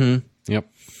 Mm-hmm. Yep.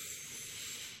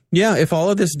 Yeah, if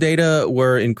all of this data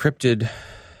were encrypted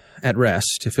at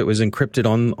rest, if it was encrypted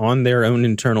on their own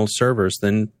internal servers,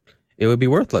 then it would be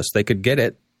worthless. They could get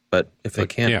it, but if they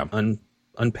can't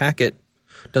unpack it,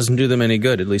 it doesn't do them any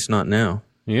good, at least not now.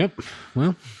 Yep.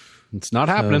 Well, it's not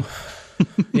happening.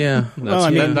 Yeah.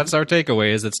 That's our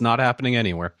takeaway is it's not happening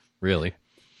anywhere, really.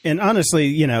 And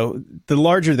honestly, the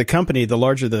larger the company, the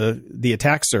larger the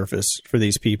attack surface for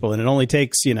these people. And it only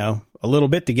takes, a little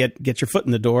bit to get your foot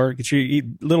in the door, get your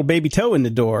little baby toe in the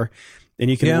door,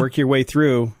 and you can work your way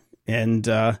through and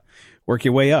work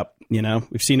your way up.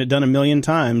 We've seen it done a million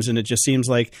times, and it just seems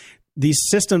like these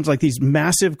systems, like these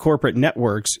massive corporate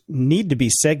networks, need to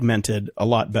be segmented a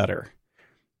lot better.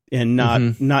 And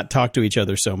not talk to each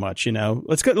other so much,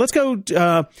 Let's go back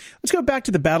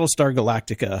to the Battlestar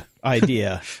Galactica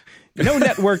idea. No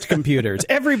networked computers.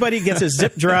 Everybody gets a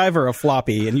zip drive or a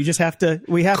floppy, and we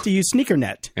have to use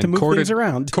SneakerNet to move things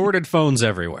around. Corded phones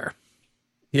everywhere.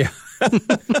 Yeah.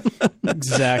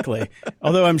 Exactly.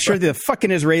 Although I'm sure the fucking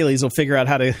Israelis will figure out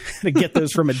how to get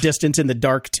those from a distance in the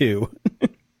dark too.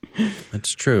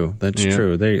 That's true. That's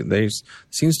true. They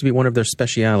seems to be one of their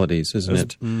specialities, isn't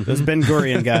it? Those Ben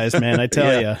Gurion guys, man, I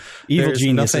tell you, evil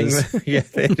geniuses.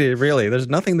 Really. There's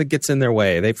nothing that gets in their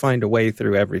way. They find a way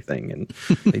through everything, and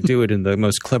they do it in the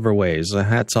most clever ways.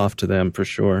 Hats off to them for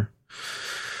sure.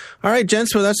 All right,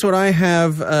 gents. Well, that's what I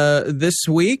have this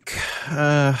week.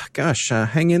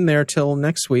 Hang in there till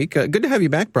next week. Good to have you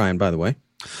back, Brian. By the way.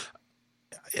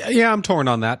 Yeah, I'm torn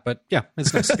on that, but yeah,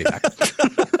 it's nice to be back.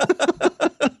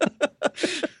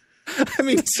 I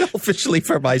mean, selfishly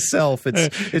for myself,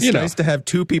 it's nice to have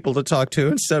two people to talk to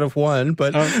instead of one.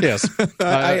 But yes,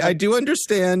 I do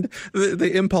understand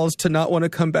the impulse to not want to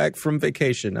come back from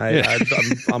vacation.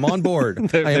 I'm on board.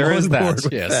 There is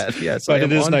that. Yes, but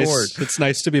it is nice. Board. It's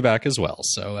nice to be back as well.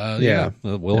 So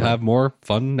we'll have more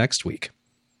fun next week.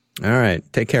 All right,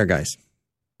 take care, guys.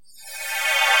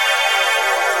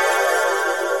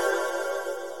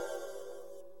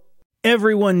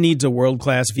 Everyone needs a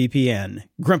world-class VPN.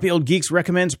 Grumpy Old Geeks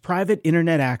recommends private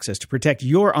internet access to protect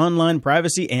your online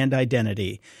privacy and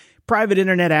identity. Private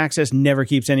internet access never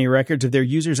keeps any records of their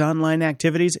users' online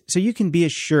activities, so you can be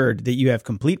assured that you have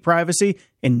complete privacy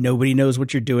and nobody knows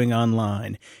what you're doing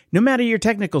online. No matter your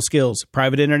technical skills,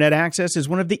 private internet access is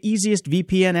one of the easiest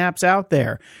VPN apps out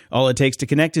there. All it takes to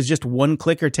connect is just one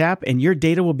click or tap, and your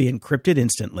data will be encrypted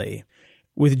instantly.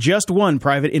 With just one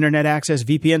private internet access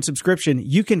VPN subscription,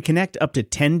 you can connect up to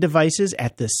 10 devices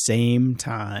at the same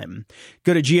time.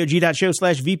 Go to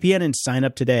GOG.show/VPN and sign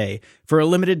up today. For a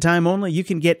limited time only, you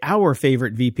can get our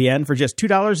favorite VPN for just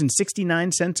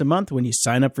 $2.69 a month when you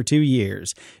sign up for 2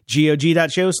 years.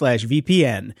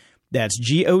 GOG.show/VPN. That's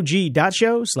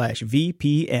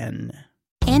GOG.show/VPN.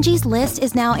 Angie's List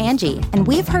is now Angie, and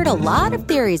we've heard a lot of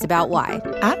theories about why.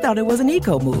 I thought it was an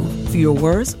eco move. Fewer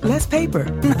words, less paper.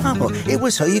 No, it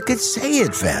was so you could say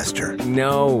it faster.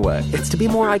 No, it's to be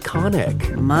more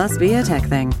iconic. Must be a tech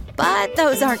thing. But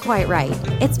those aren't quite right.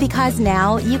 It's because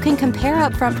now you can compare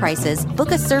upfront prices,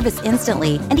 book a service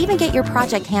instantly, and even get your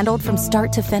project handled from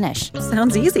start to finish.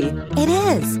 Sounds easy. It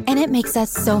is, and it makes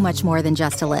us so much more than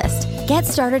just a list. Get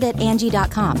started at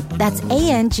Angie.com. That's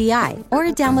ANGI, or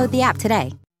download the app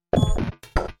today.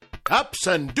 Ups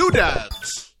and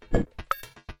doodads.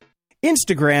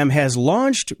 Instagram has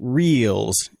launched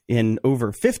Reels in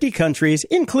over 50 countries,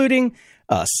 including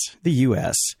us, the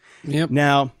U.S. Yep.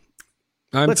 Now,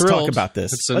 let's thrilled. talk about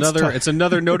this. It's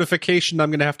another notification I'm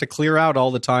going to have to clear out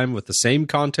all the time with the same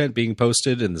content being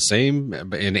posted in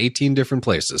 18 different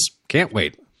places. Can't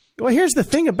wait. Well, here's the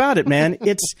thing about it, man.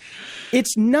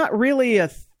 It's not really a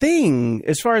thing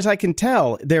as far as I can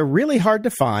tell. They're really hard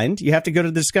to find. You have to go to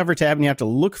the Discover tab and you have to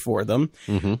look for them.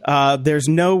 Mm-hmm. There's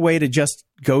no way to just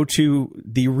go to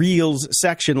the Reels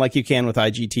section like you can with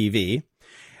IGTV.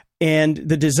 And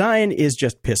the design is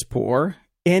just piss poor.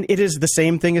 And it is the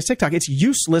same thing as TikTok. It's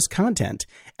useless content.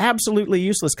 Absolutely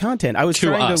useless content. I was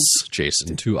trying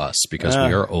Jason, to us, because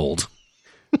we are old.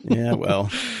 Yeah, well,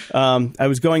 I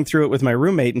was going through it with my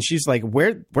roommate, and she's like,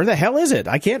 "Where the hell is it?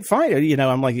 I can't find it." You know,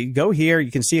 I'm like, "Go here.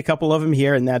 You can see a couple of them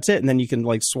here, and that's it." And then you can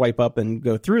like swipe up and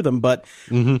go through them. But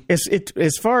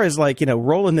as far as like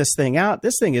rolling this thing out,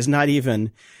 this thing is not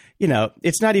even.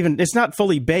 It's not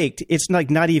fully baked. It's like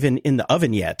not even in the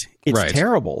oven yet. It's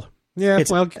terrible. Yeah,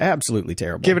 it's absolutely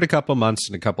terrible. Give it a couple months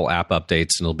and a couple app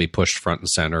updates, and it'll be pushed front and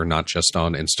center, not just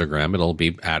on Instagram. It'll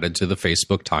be added to the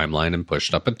Facebook timeline and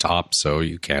pushed up at top, so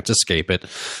you can't escape it.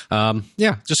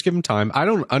 Just give them time. I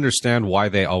don't understand why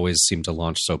they always seem to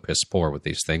launch so piss poor with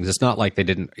these things. It's not like they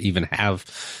didn't even have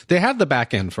 – they had the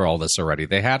back end for all this already.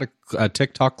 They had a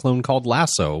TikTok clone called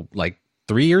Lasso like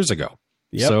 3 years ago.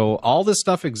 Yep. So all this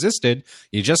stuff existed.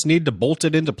 You just need to bolt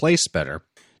it into place better.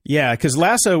 Yeah, because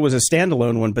Lasso was a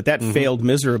standalone one, but that failed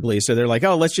miserably. So they're like,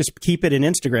 oh, let's just keep it in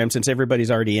Instagram since everybody's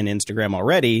already in Instagram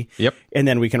already. Yep. And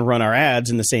then we can run our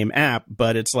ads in the same app.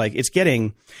 But it's like, it's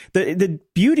getting the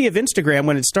beauty of Instagram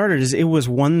when it started is it was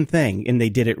one thing and they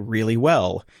did it really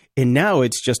well. And now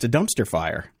it's just a dumpster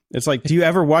fire. It's like, do you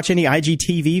ever watch any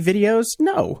IGTV videos?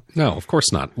 No. No, of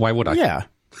course not. Why would I? Yeah,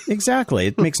 exactly.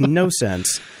 It makes no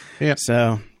sense. Yeah.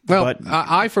 So... Well, but,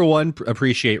 I, for one,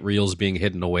 appreciate Reels being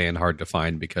hidden away and hard to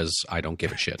find because I don't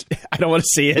give a shit. I don't want to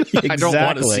see it. Exactly. I don't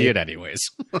want to see it anyways.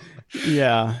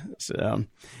 Yeah. So,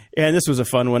 and this was a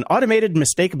fun one. Automated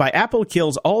mistake by Apple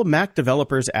kills all Mac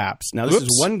developers' apps. Now, this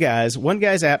is one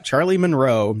guy's app, Charlie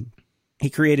Monroe. He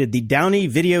created the Downy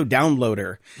video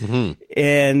downloader. Mm-hmm.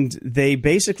 And they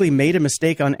basically made a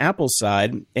mistake on Apple's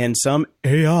side, and some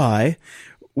AI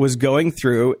was going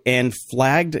through and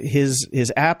flagged his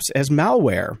apps as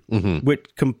malware,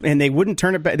 and they wouldn't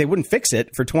turn it back. They wouldn't fix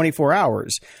it for 24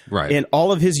 hours. Right. And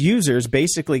all of his users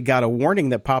basically got a warning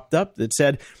that popped up that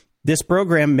said, this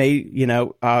program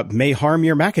may harm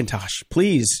your Macintosh.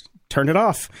 Please turn it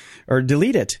off or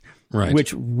delete it. Right.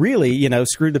 Which really,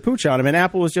 screwed the pooch on him. And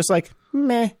Apple was just like,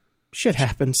 meh, shit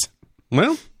happens.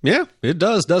 Well, yeah, it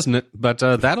does, doesn't it? But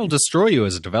that'll destroy you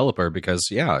as a developer because,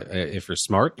 if you're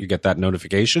smart, you get that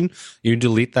notification, you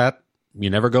delete that, you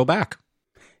never go back.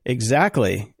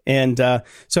 Exactly. And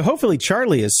so hopefully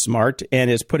Charlie is smart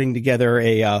and is putting together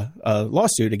a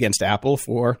lawsuit against Apple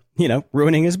for,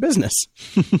 ruining his business.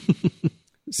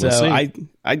 So I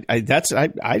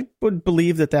would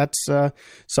believe that that's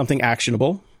something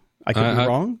actionable. I could be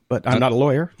wrong, but I'm not a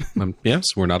lawyer. Yes,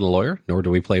 we're not a lawyer, nor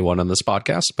do we play one on this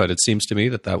podcast, but it seems to me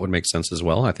that would make sense as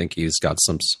well. I think he's got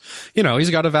he's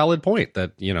got a valid point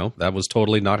that, that was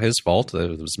totally not his fault. There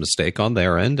was a mistake on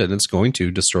their end, and it's going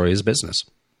to destroy his business.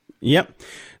 Yep.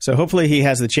 So hopefully he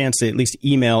has the chance to at least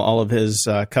email all of his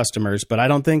customers, but I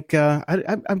don't think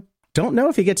I don't know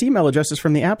if he gets email addresses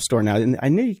from the App Store now. And I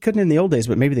knew you couldn't in the old days,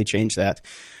 but maybe they changed that.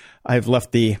 I've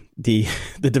left the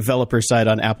developer side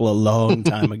on Apple a long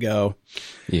time ago.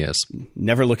 Yes.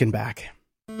 Never looking back.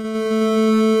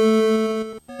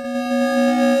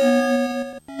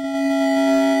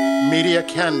 Media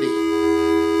Candy.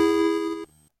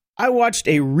 I watched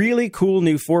a really cool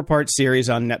new 4-part series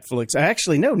on Netflix.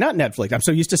 Actually, no, not Netflix. I'm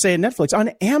so used to saying Netflix. On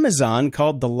Amazon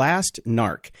called The Last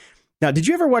Narc. Now, did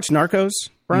you ever watch Narcos,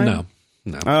 Brian?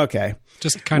 No. Okay.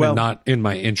 Just kind of not in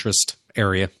my interest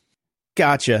area.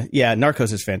 Gotcha. Yeah,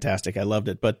 Narcos is fantastic. I loved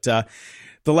it. But the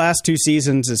last 2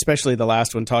 seasons, especially the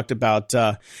last one, talked about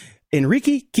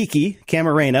Enrique Kiki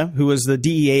Camarena, who was the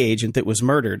DEA agent that was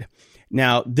murdered.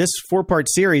 Now, this 4-part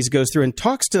series goes through and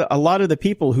talks to a lot of the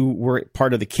people who were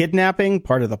part of the kidnapping,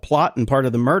 part of the plot, and part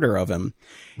of the murder of him.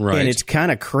 Right. And it's kind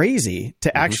of crazy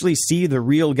to actually see the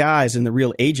real guys and the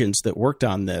real agents that worked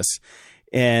on this.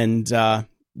 And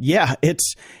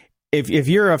it's if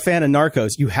you're a fan of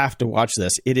Narcos, you have to watch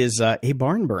this. It is a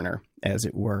barn burner, as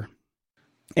it were.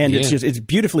 And it's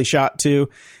beautifully shot too.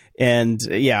 And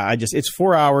it's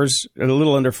 4 hours, a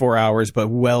little under 4 hours, but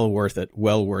well worth it.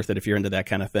 Well worth it if you're into that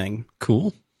kind of thing.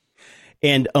 Cool.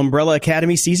 And Umbrella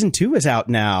Academy season 2 is out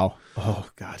now. Oh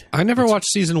God. I never watched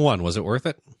season 1. Was it worth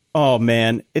it? Oh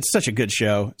man, it's such a good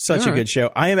show. Such a good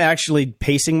show. I am actually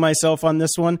pacing myself on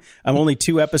this one. I'm only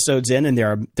 2 episodes in and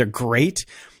they're great,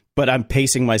 but I'm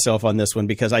pacing myself on this one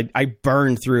because I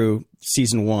burned through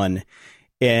season 1.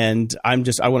 And I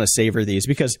want to savor these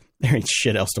because there ain't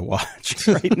shit else to watch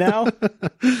right now.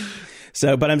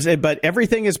 But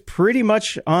everything is pretty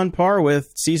much on par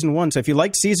with season 1. So if you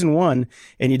liked season 1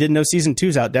 and you didn't know season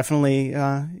 2's out,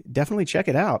 definitely check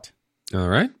it out. All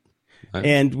right.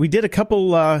 And we did a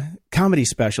couple comedy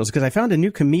specials because I found a new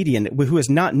comedian who is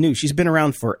not new. She's been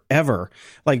around forever.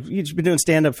 Like, she's been doing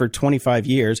stand-up for 25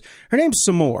 years. Her name's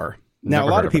Samore. Now,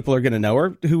 a lot of people are going to know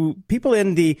her, who people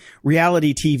in the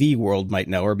reality TV world might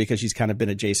know her because she's kind of been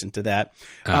adjacent to that.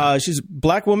 She's a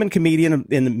black woman comedian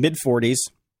in the mid-40s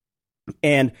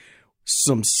and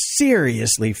some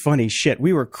seriously funny shit.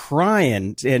 We were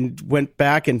crying and went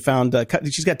back and found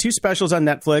she's got 2 specials on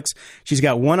Netflix. She's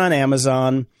got 1 on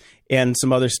Amazon and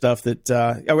some other stuff that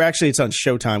actually it's on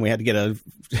Showtime. We had to get a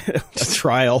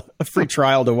free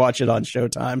trial to watch it on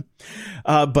Showtime.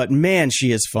 But man,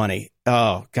 she is funny.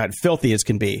 Oh God, filthy as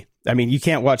can be. I mean, you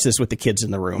can't watch this with the kids in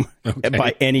the room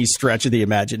by any stretch of the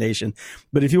imagination.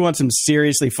 But if you want some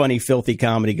seriously funny, filthy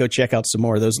comedy, go check out some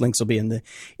more. Those links will be in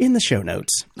the show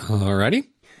notes. Alrighty.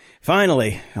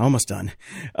 Finally, almost done.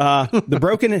 The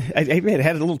Broken. I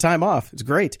had a little time off. It's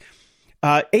great.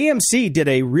 AMC did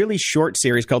a really short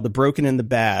series called The Broken and the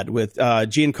Bad with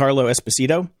Giancarlo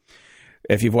Esposito.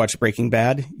 If you've watched Breaking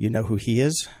Bad, you know who he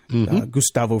is.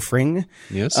 Gustavo Fring.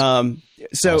 Yes.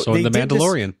 So also in The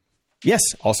Mandalorian. Yes,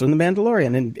 also in The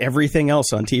Mandalorian and everything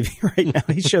else on TV right now.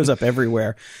 He shows up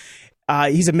everywhere.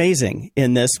 He's amazing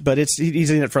in this, but he's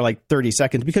in it for like 30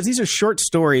 seconds because these are short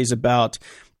stories about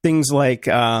things like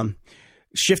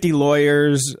shifty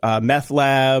lawyers, meth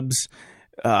labs,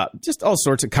 just all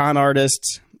sorts of con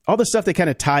artists, all the stuff that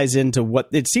kind of ties into what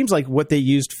it seems like what they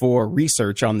used for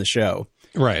research on the show.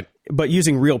 Right. But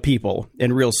using real people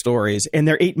and real stories. And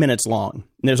they're 8 minutes long.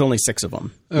 And there's only 6 of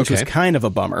them, which was kind of a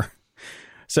bummer.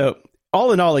 So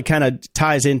all in all, it kind of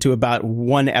ties into about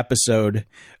 1 episode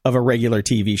of a regular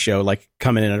TV show, like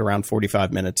coming in at around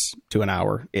 45 minutes to an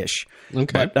hour-ish.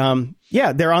 Okay.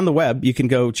 But they're on the web. You can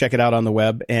go check it out on the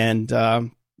web. And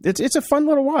it's a fun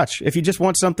little watch. If you just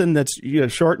want something that's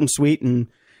short and sweet and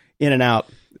in and out,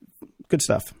 good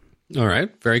stuff. All right.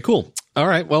 Very cool. All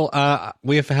right. Well,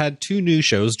 we have had 2 new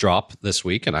shows drop this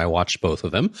week, and I watched both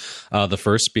of them. The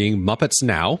first being Muppets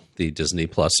Now, the Disney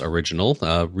Plus original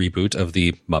reboot of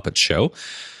the Muppet Show.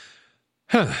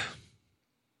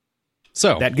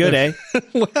 So that good, eh?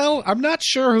 Well, I'm not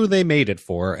sure who they made it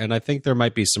for, and I think there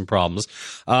might be some problems.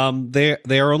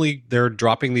 They're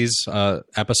dropping these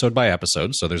episode by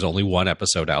episode, so there's only 1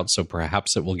 episode out, so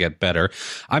perhaps it will get better.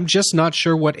 I'm just not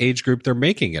sure what age group they're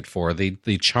making it for. The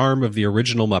charm of the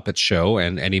original Muppet Show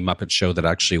and any Muppet Show that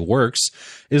actually works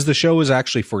is the show is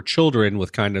actually for children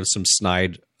with kind of some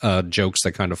snide jokes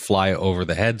that kind of fly over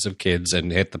the heads of kids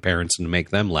and hit the parents and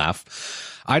make them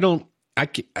laugh.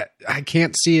 I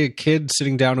can't see a kid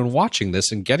sitting down and watching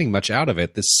this and getting much out of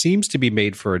it. This seems to be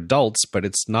made for adults, but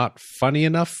it's not funny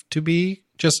enough to be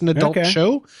just an adult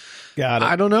show. Got it.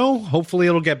 I don't know. Hopefully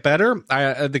it'll get better.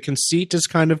 The conceit is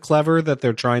kind of clever that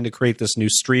they're trying to create this new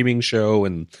streaming show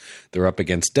and they're up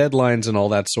against deadlines and all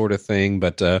that sort of thing,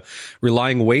 but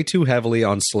relying way too heavily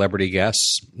on celebrity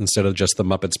guests instead of just the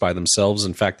Muppets by themselves.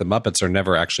 In fact, the Muppets are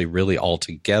never actually really all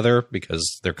together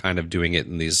because they're kind of doing it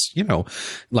in these,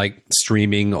 like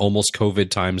streaming almost COVID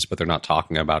times, but they're not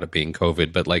talking about it being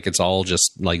COVID, but like it's all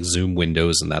just like Zoom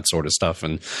windows and that sort of stuff.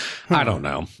 And I don't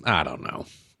know.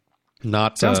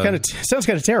 Not sounds kind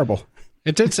of terrible.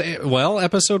 It did say, well,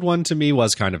 episode 1 to me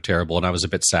was kind of terrible, and I was a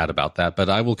bit sad about that, but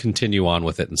I will continue on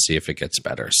with it and see if it gets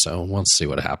better. So we'll see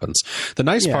what happens. The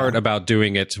nice part about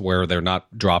doing it where they're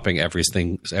not dropping every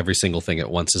single thing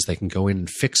at once is they can go in and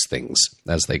fix things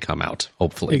as they come out,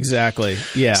 hopefully. Exactly.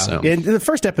 Yeah. So. And the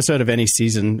first episode of any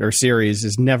season or series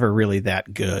is never really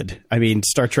that good. I mean,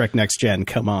 Star Trek Next Gen,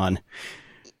 come on.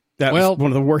 That was one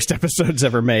of the worst episodes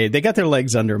ever made. They got their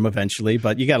legs under them eventually,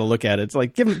 but you got to look at it. It's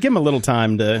like give them a little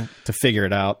time to figure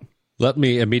it out. Let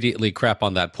me immediately crap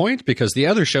on that point because the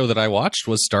other show that I watched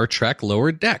was Star Trek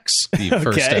Lower Decks. The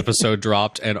first episode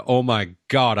dropped, and oh my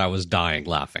God, I was dying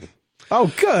laughing. Oh,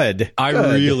 good. I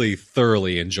really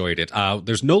thoroughly enjoyed it.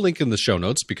 There's no link in the show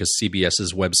notes because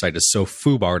CBS's website is so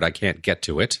foobarred I can't get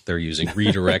to it. They're using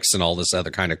redirects and all this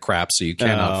other kind of crap, so you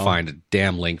cannot find a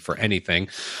damn link for anything.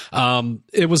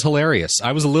 It was hilarious.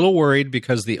 I was a little worried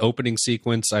because the opening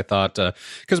sequence, I thought,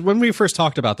 because when we first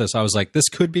talked about this, I was like, this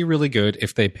could be really good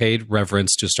if they paid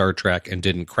reverence to Star Trek and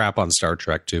didn't crap on Star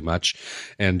Trek too much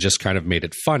and just kind of made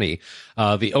it funny.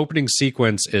 The opening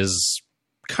sequence is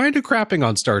kind of crapping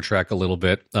on Star Trek a little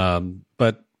bit.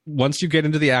 But once you get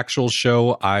into the actual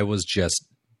show, I was just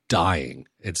dying.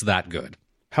 It's that good.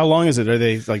 How long is it? Are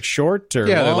they like short or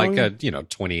Yeah, long? they're like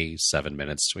 27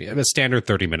 minutes. We have a standard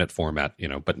 30-minute format,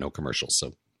 but no commercials.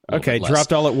 So okay,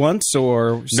 dropped all at once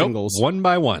or singles? Nope, one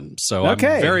by one. So I'm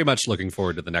very much looking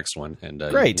forward to the next one. And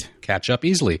great. You can catch up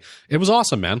easily. It was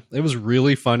awesome, man. It was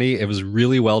really funny. It was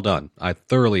really well done. I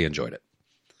thoroughly enjoyed it.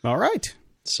 All right.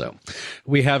 So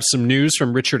we have some news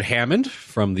from Richard Hammond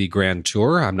from the Grand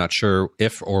Tour. I'm not sure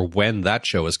if or when that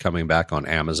show is coming back on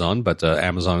Amazon, but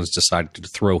Amazon has decided to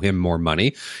throw him more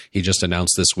money. He just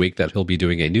announced this week that he'll be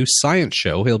doing a new science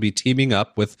show. He'll be teaming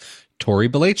up with Tori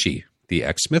Belleci, the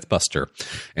ex-Mythbuster,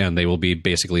 and they will be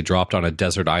basically dropped on a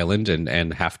desert island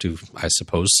and have to, I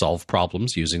suppose, solve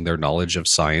problems using their knowledge of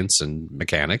science and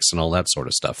mechanics and all that sort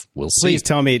of stuff. We'll see.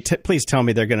 Please tell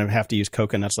me they're going to have to use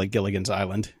coconuts like Gilligan's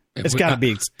Island. There's got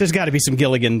to be some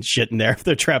Gilligan shit in there if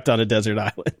they're trapped on a desert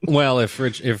island. Well, if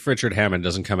Richard Hammond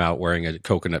doesn't come out wearing a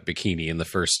coconut bikini in the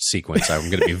first sequence, I'm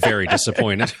going to be very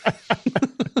disappointed.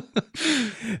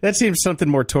 That seems something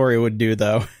more Tori would do,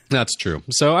 though. That's true.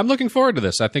 So I'm looking forward to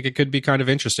this. I think it could be kind of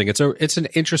interesting. It's an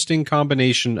interesting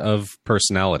combination of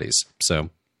personalities.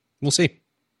 So we'll see.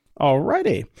 All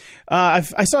righty. I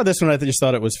saw this one. I just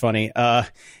thought it was funny.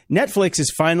 Netflix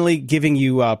is finally giving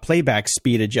you playback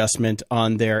speed adjustment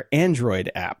on their Android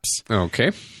apps.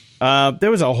 Okay. There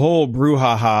was a whole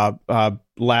brouhaha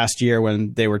last year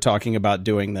when they were talking about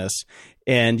doing this.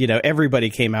 And,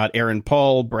 everybody came out, Aaron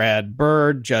Paul, Brad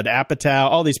Bird, Judd Apatow,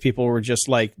 all these people were just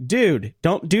like, dude,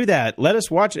 don't do that. Let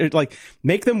us watch it. Like,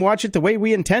 make them watch it the way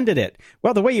we intended it.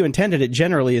 Well, the way you intended it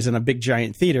generally is in a big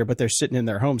giant theater, but they're sitting in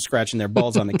their home scratching their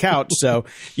balls on the couch. So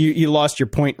you lost your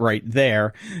point right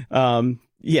there.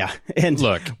 Yeah. And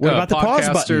look, what about the pause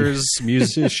button?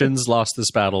 Musicians lost this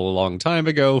battle a long time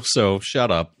ago. So shut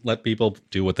up. Let people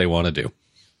do what they want to do.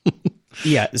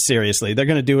 Yeah, seriously. They're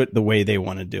going to do it the way they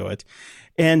want to do it.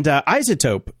 And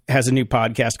Isotope has a new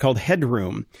podcast called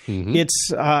Headroom. Mm-hmm.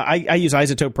 It's I use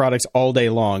Isotope products all day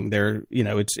long. They're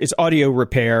it's audio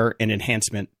repair and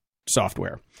enhancement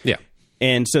software. Yeah.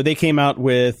 And so they came out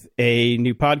with a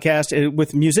new podcast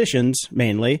with musicians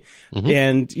mainly. Mm-hmm.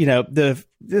 And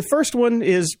the first one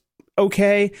is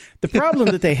okay. The problem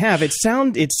that they have, it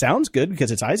sounds good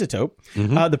because it's Isotope.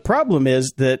 Mm-hmm. The problem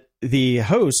is that the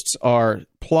hosts are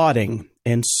plodding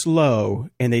and slow,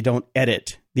 and they don't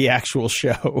edit the actual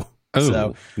show. Oh,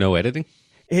 so no editing?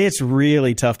 It's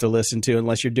really tough to listen to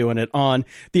unless you're doing it on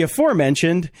the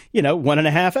aforementioned,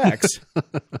 1.5x.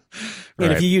 Right.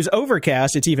 And if you use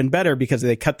Overcast, it's even better because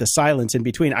they cut the silence in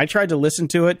between. I tried to listen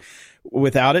to it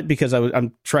without it because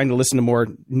I'm trying to listen to more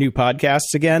new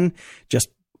podcasts again, just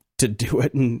to do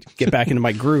it and get back into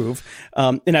my groove.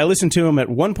 And I listened to them at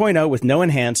 1.0 with no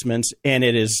enhancements, and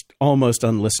it is almost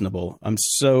unlistenable. I'm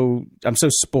so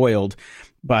spoiled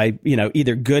by,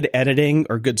 either good editing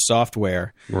or good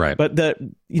software. Right. But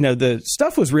the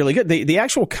stuff was really good. The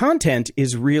actual content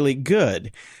is really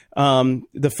good.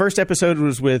 The first episode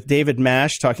was with David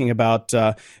Mash talking about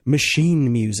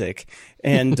machine music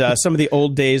and some of the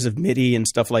old days of MIDI and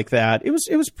stuff like that. It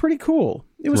was pretty cool.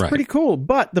 It was pretty cool.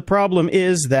 But the problem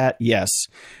is that, yes,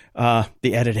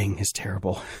 the editing is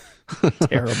terrible.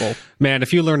 Terrible. Man,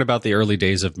 if you learn about the early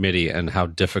days of MIDI and how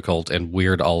difficult and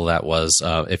weird all of that was,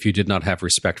 if you did not have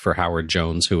respect for Howard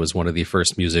Jones, who was one of the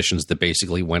first musicians that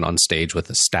basically went on stage with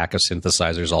a stack of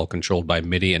synthesizers all controlled by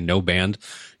MIDI and no band,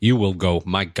 you will go,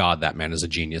 my God, that man is a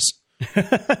genius.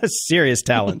 Serious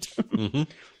talent.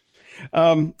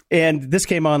 Mm-hmm. And this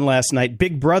came on last night.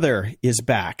 Big Brother is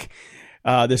back.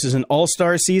 This is an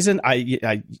all-star season.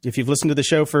 If you've listened to the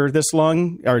show for this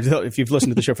long, or if you've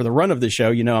listened to the show for the run of the show,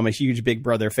 I'm a huge Big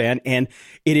Brother fan, and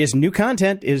it is new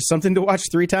content. It is something to watch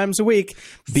 3 times a week.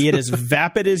 Be it as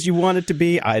vapid as you want it to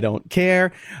be, I don't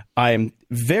care. I am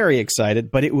very excited,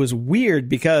 but it was weird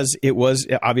because it was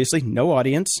obviously no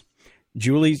audience.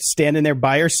 Julie standing there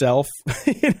by herself,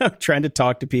 trying to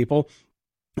talk to people.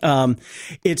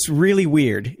 It's really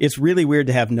weird. It's really weird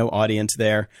to have no audience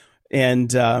there.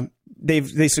 And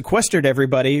they sequestered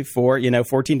everybody for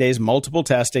 14 days, multiple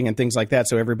testing and things like that,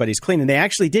 so everybody's clean. And they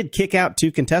actually did kick out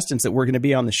 2 contestants that were going to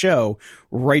be on the show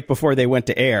right before they went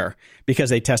to air because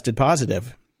they tested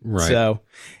positive. Right. So,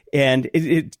 and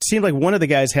it seemed like one of the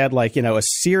guys had a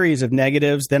series of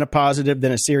negatives, then a positive,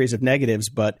 then a series of negatives.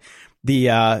 But we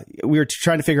were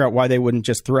trying to figure out why they wouldn't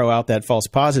just throw out that false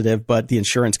positive. But the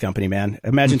insurance company, man,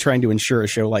 imagine trying to insure a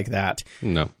show like that.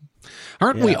 No.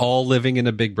 Aren't we all living in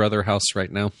a Big Brother house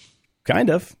right now?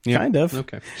 Kind of.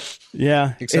 Okay.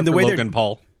 Yeah. Except and the for way Logan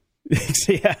Paul.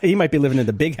 Yeah, he might be living in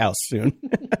the big house soon.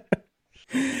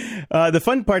 The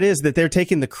fun part is that they're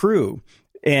taking the crew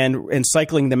and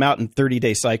cycling them out in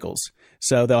 30-day cycles.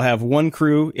 So they'll have one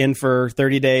crew in for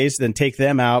 30 days, then take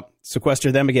them out,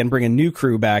 sequester them again, bring a new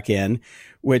crew back in,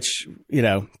 which,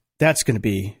 that's going to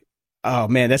be, oh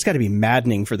man, that's got to be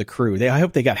maddening for the crew. I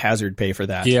hope they got hazard pay for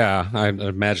that. Yeah, I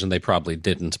imagine they probably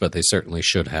didn't, but they certainly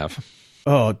should have.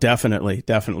 Oh, definitely.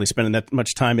 Spending that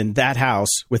much time in that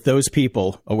house with those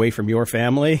people away from your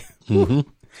family. Mm-hmm.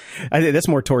 I think that's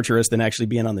more torturous than actually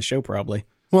being on the show, probably.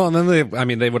 Well, and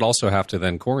then they would also have to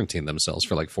then quarantine themselves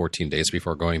for 14 days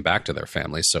before going back to their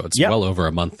families. So it's well over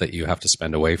a month that you have to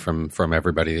spend away from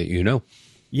everybody that you know.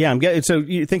 Yeah, I'm getting. So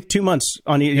you think 2 months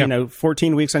on either,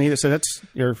 14 weeks on either. So that's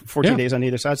your 14 days on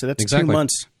either side. So that's exactly 2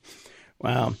 months.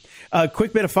 Wow. A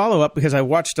quick bit of follow up because I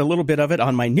watched a little bit of it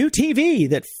on my new TV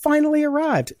that finally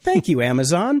arrived. Thank you,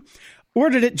 Amazon.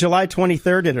 Ordered it July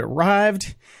 23rd. It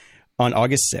arrived on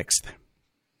August 6th.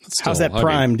 How's that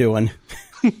Prime doing?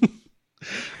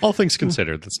 All things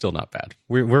considered, that's still not bad.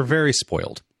 We're very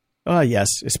spoiled. Oh, yes,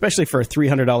 especially for a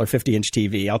 $300 50-inch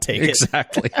TV. I'll take it.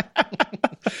 Exactly.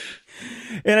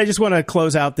 And I just want to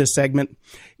close out this segment.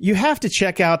 You have to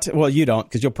check out, well, you don't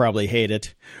because you'll probably hate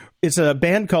it. It's a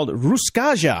band called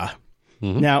Ruskaja.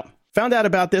 Mm-hmm. Now, found out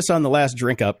about this on the last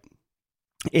Drink Up,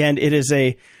 and it's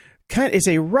a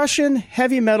Russian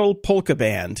heavy metal polka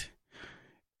band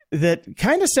that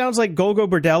kind of sounds like Golgo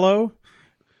Bordello,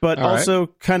 but also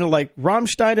kind of like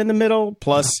Rammstein in the middle,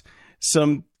 plus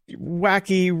some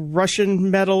wacky Russian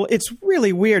metal. It's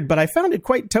really weird, but I found it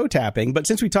quite toe-tapping. But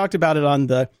since we talked about it on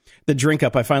the Drink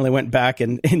Up, I finally went back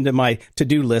and into my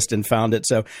to-do list and found it.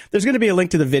 So there's going to be a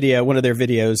link to the video, one of their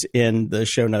videos in the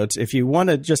show notes. If you want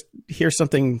to just hear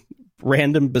something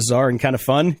random, bizarre, and kind of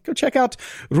fun, go check out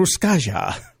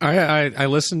Ruskaja. I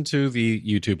listened to the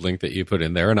YouTube link that you put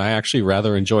in there, and I actually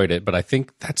rather enjoyed it, but I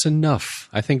think that's enough.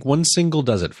 I think one single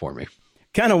does it for me.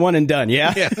 Kind of one and done,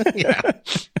 yeah? Yeah.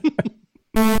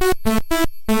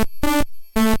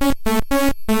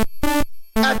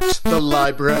 At the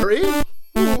library.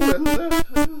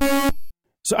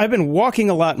 So I've been walking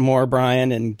a lot more,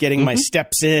 Brian, and getting my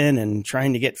steps in and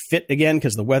trying to get fit again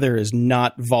because the weather is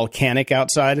not volcanic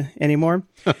outside anymore.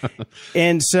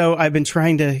 And so I've been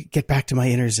trying to get back to my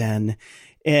inner zen.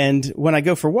 And when I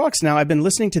go for walks now, I've been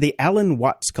listening to the Alan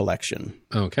Watts collection.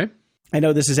 Okay. I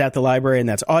know this is at the library and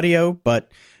that's audio,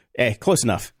 but close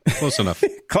enough. Close enough.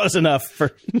 Close enough.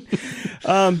 For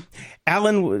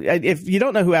Alan, if you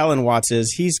don't know who Alan Watts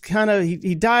is, he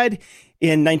died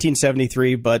in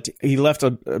 1973, but he left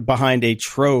behind a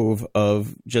trove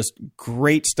of just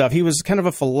great stuff. He was kind of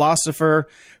a philosopher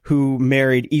who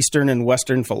married Eastern and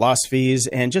Western philosophies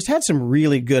and just had some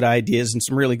really good ideas and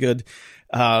some really good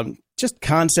just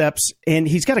concepts. And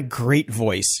he's got a great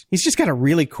voice. He's just got a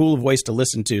really cool voice to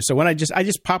listen to. So when I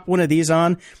just pop one of these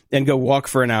on and go walk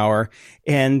for an hour,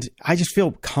 and I just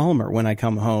feel calmer when I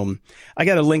come home. I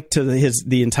got a link to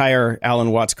the entire Alan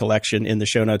Watts collection in the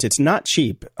show notes. It's not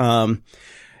cheap. And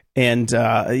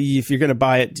if you're going to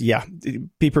buy it,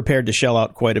 be prepared to shell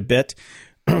out quite a bit.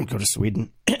 Go to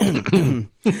Sweden.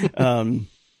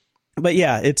 But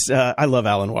yeah, I love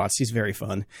Alan Watts. He's very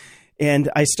fun.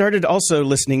 And I started also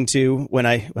listening to, when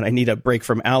I need a break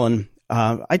from Alan,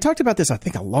 I talked about this, I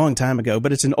think, a long time ago,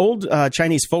 but it's an old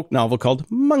Chinese folk novel called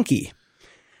Monkey.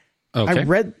 Okay.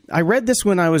 I read this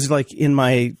when I was like in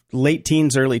my late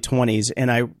teens, early 20s,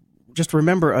 and I just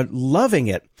remember loving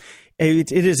it.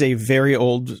 It is a very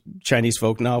old Chinese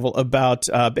folk novel about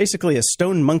basically a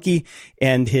stone monkey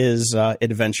and his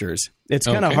adventures. It's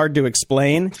kind of hard to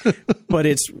explain, but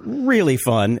it's really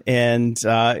fun, and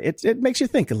it makes you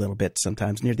think a little bit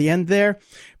sometimes near the end there.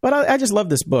 But I just love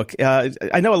this book.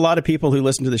 I know a lot of people who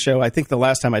listen to the show, I think the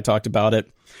last time I talked about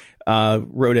it,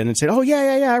 wrote in and said, oh,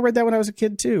 yeah, I read that when I was a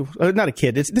kid, too. Not a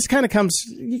kid. This kind of comes,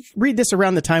 you read this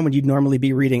around the time when you'd normally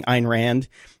be reading Ayn Rand,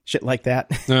 shit like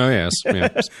that. Oh, yes.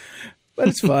 but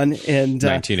it's fun. And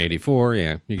 1984,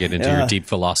 yeah, you get into your deep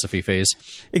philosophy phase.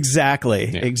 Exactly.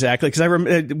 Because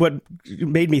what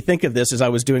made me think of this is I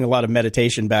was doing a lot of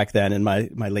meditation back then in my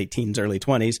late teens, early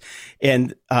 20s,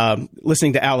 and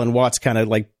listening to Alan Watts kind of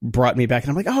like brought me back,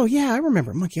 and I'm like, oh yeah, I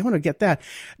remember. I'm like, I want to get that.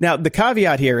 Now the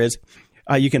caveat here is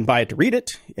you can buy it to read it,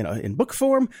 in book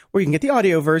form, or you can get the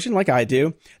audio version like I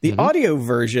do. The audio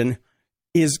version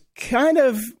is kind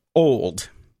of old.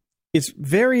 It's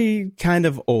very kind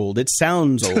of old. It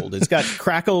sounds old. It's got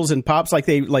crackles and pops like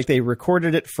they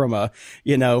recorded it from a,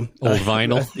 old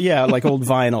vinyl. Like old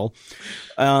vinyl.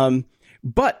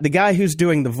 But the guy who's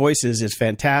doing the voices is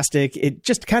fantastic. It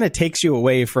just kind of takes you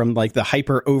away from like the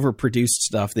hyper overproduced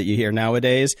stuff that you hear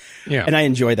nowadays. Yeah. And I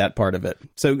enjoy that part of it.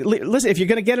 So listen, if you're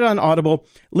going to get it on Audible,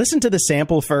 listen to the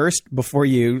sample first before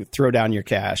you throw down your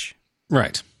cash.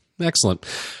 Right. Excellent.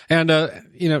 And,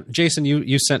 Jason,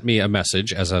 you sent me a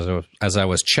message as I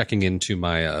was checking into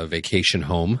my vacation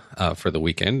home for the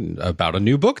weekend about a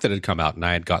new book that had come out, and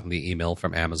I had gotten the email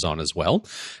from Amazon as well.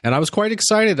 And I was quite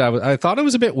excited. I thought it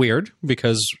was a bit weird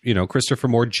because, Christopher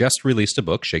Moore just released a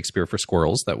book, Shakespeare for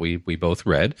Squirrels, that we both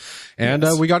read. And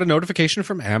we got a notification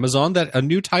from Amazon that a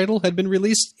new title had been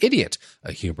released, Idiot,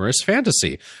 a humorous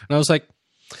fantasy. And I was like,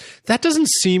 that doesn't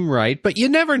seem right, but you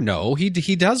never know. He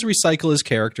does recycle his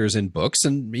characters in books,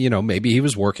 and maybe he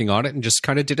was working on it and just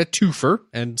kind of did a twofer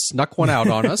and snuck one out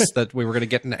on us that we were going to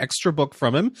get an extra book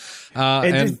from him.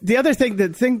 And the other thing, the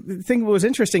thing that was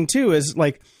interesting too is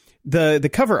like the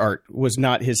cover art was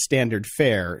not his standard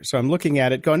fare. So I'm looking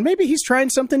at it going, maybe he's trying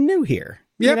something new here.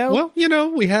 Yeah, well,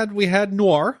 we had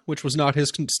Noir, which was not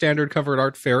his standard covered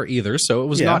art fare either, so it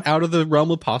was not out of the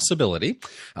realm of possibility.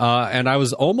 And I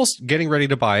was almost getting ready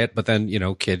to buy it, but then,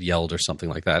 kid yelled or something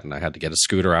like that, and I had to get a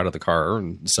scooter out of the car,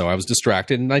 and so I was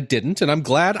distracted, and I didn't, and I'm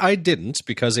glad I didn't,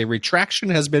 because a retraction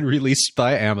has been released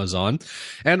by Amazon.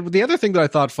 And the other thing that I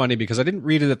thought funny, because I didn't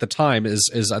read it at the time,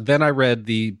 is then I read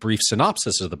the brief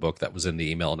synopsis of the book that was in the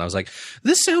email, and I was like,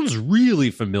 this sounds really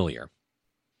familiar.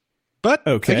 But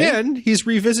again, he's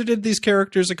revisited these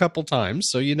characters a couple times,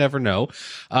 so you never know.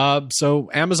 So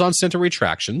Amazon sent a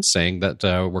retraction saying that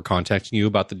we're contacting you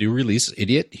about the new release,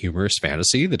 Idiot, Humorous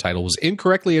Fantasy. The title was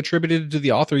incorrectly attributed to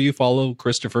the author you follow,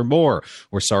 Christopher Moore.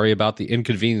 We're sorry about the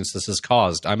inconvenience this has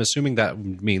caused. I'm assuming that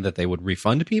would mean that they would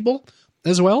refund people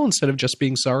as well, instead of just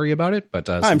being sorry about it. But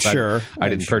I'm sure I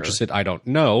didn't purchase it, I don't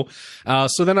know.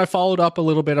 So then I followed up a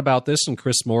little bit about this, and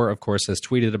Chris Moore, of course, has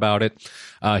tweeted about it.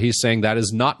 He's saying, that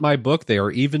is not my book. They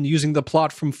are even using the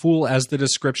plot from Fool as the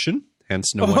description.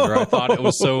 Hence, no wonder I thought it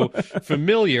was so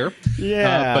familiar.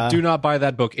 Yeah. But do not buy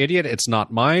that book, Idiot. It's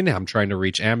not mine. I'm trying to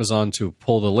reach Amazon to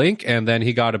pull the link. And then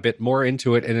he got a bit more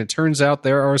into it. And it turns out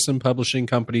there are some publishing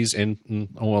companies in,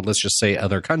 let's just say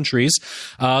other countries,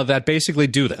 that basically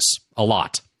do this a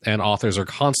lot. And authors are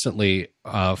constantly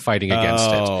fighting against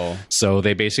it. So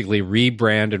they basically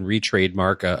rebrand and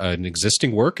retrademark an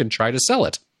existing work and try to sell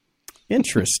it.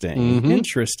 Interesting.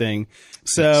 Interesting.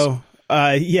 So,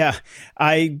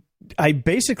 I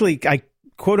basically,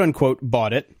 quote unquote,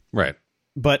 bought it. Right.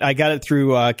 But I got it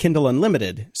through Kindle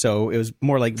Unlimited, so it was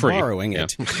more like free. Borrowing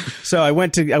it. So I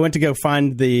went to go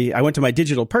find I went to my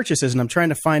digital purchases, and I'm trying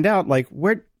to find out like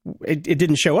where it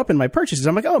didn't show up in my purchases.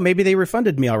 I'm like, oh, maybe they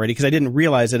refunded me already, because I didn't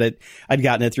realize that I'd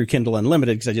gotten it through Kindle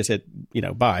Unlimited, because I just hit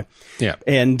buy. Yeah.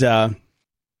 And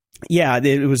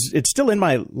it's still in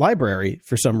my library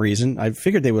for some reason. I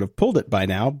figured they would have pulled it by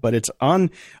now, but it's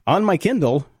on my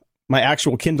Kindle, my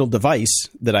actual Kindle device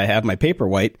that I have, my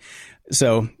Paperwhite.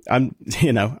 So I'm,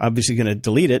 obviously going to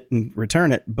delete it and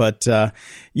return it. But I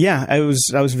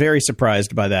was very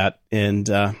surprised by that. And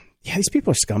these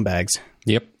people are scumbags.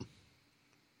 Yep.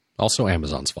 Also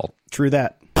Amazon's fault. True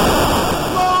that.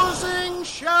 Closing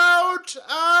shout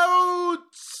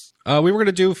outs. We were going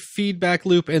to do feedback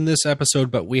loop in this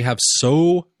episode, but we have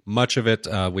so much of it.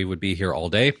 We would be here all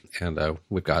day, and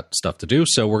we've got stuff to do.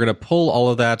 So we're going to pull all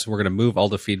of that. We're going to move all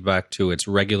the feedback to its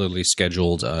regularly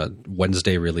scheduled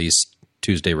Wednesday release,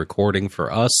 Tuesday recording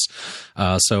for us.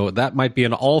 So that might be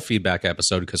an all feedback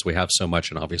episode, because we have so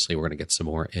much, and obviously we're going to get some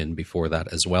more in before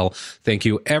that as well. Thank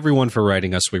you everyone for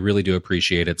writing us. We really do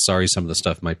appreciate it. Sorry, some of the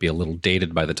stuff might be a little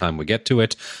dated by the time we get to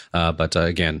it. But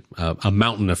again, a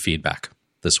mountain of feedback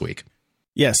this week.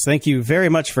 Yes, thank you very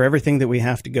much for everything that we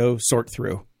have to go sort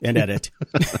through and edit.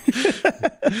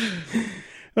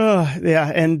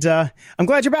 And I'm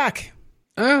glad you're back.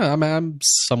 I'm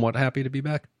somewhat happy to be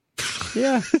back.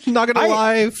 Yeah. Not going to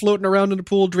lie, floating around in a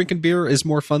pool drinking beer is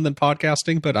more fun than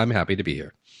podcasting, but I'm happy to be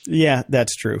here. Yeah,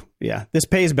 that's true. Yeah, this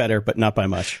pays better, but not by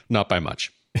much. Not by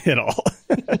much. At all.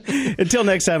 Until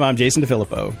next time, I'm Jason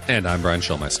DeFilippo. And I'm Brian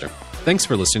Schulmeister. Thanks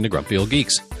for listening to Grumpy Old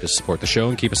Geeks. To support the show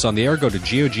and keep us on the air, go to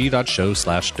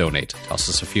gog.show/donate. Toss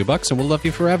us a few bucks and we'll love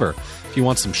you forever. If you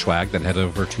want some swag, then head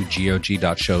over to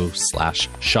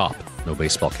gog.show/shop. No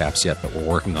baseball caps yet, but we're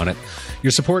working on it. Your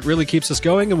support really keeps us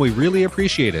going, and we really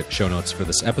appreciate it. Show notes for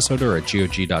this episode are at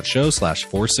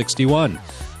gog.show/461.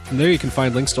 From there, you can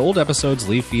find links to old episodes,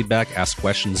 leave feedback, ask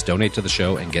questions, donate to the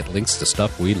show, and get links to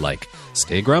stuff we like.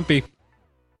 Stay grumpy.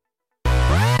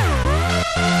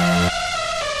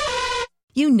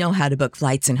 You know how to book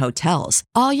flights and hotels.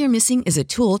 All you're missing is a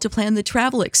tool to plan the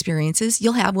travel experiences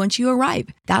you'll have once you arrive.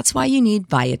 That's why you need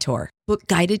Viator. Book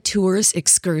guided tours,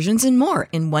 excursions, and more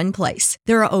in one place.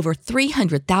 There are over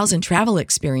 300,000 travel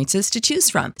experiences to choose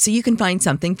from, so you can find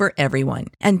something for everyone.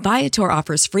 And Viator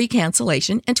offers free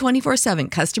cancellation and 24/7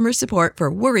 customer support for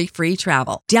worry-free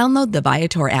travel. Download the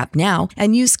Viator app now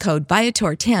and use code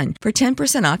Viator10 for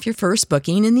 10% off your first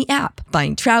booking in the app.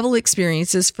 Find travel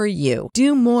experiences for you.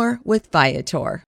 Do more with Viator.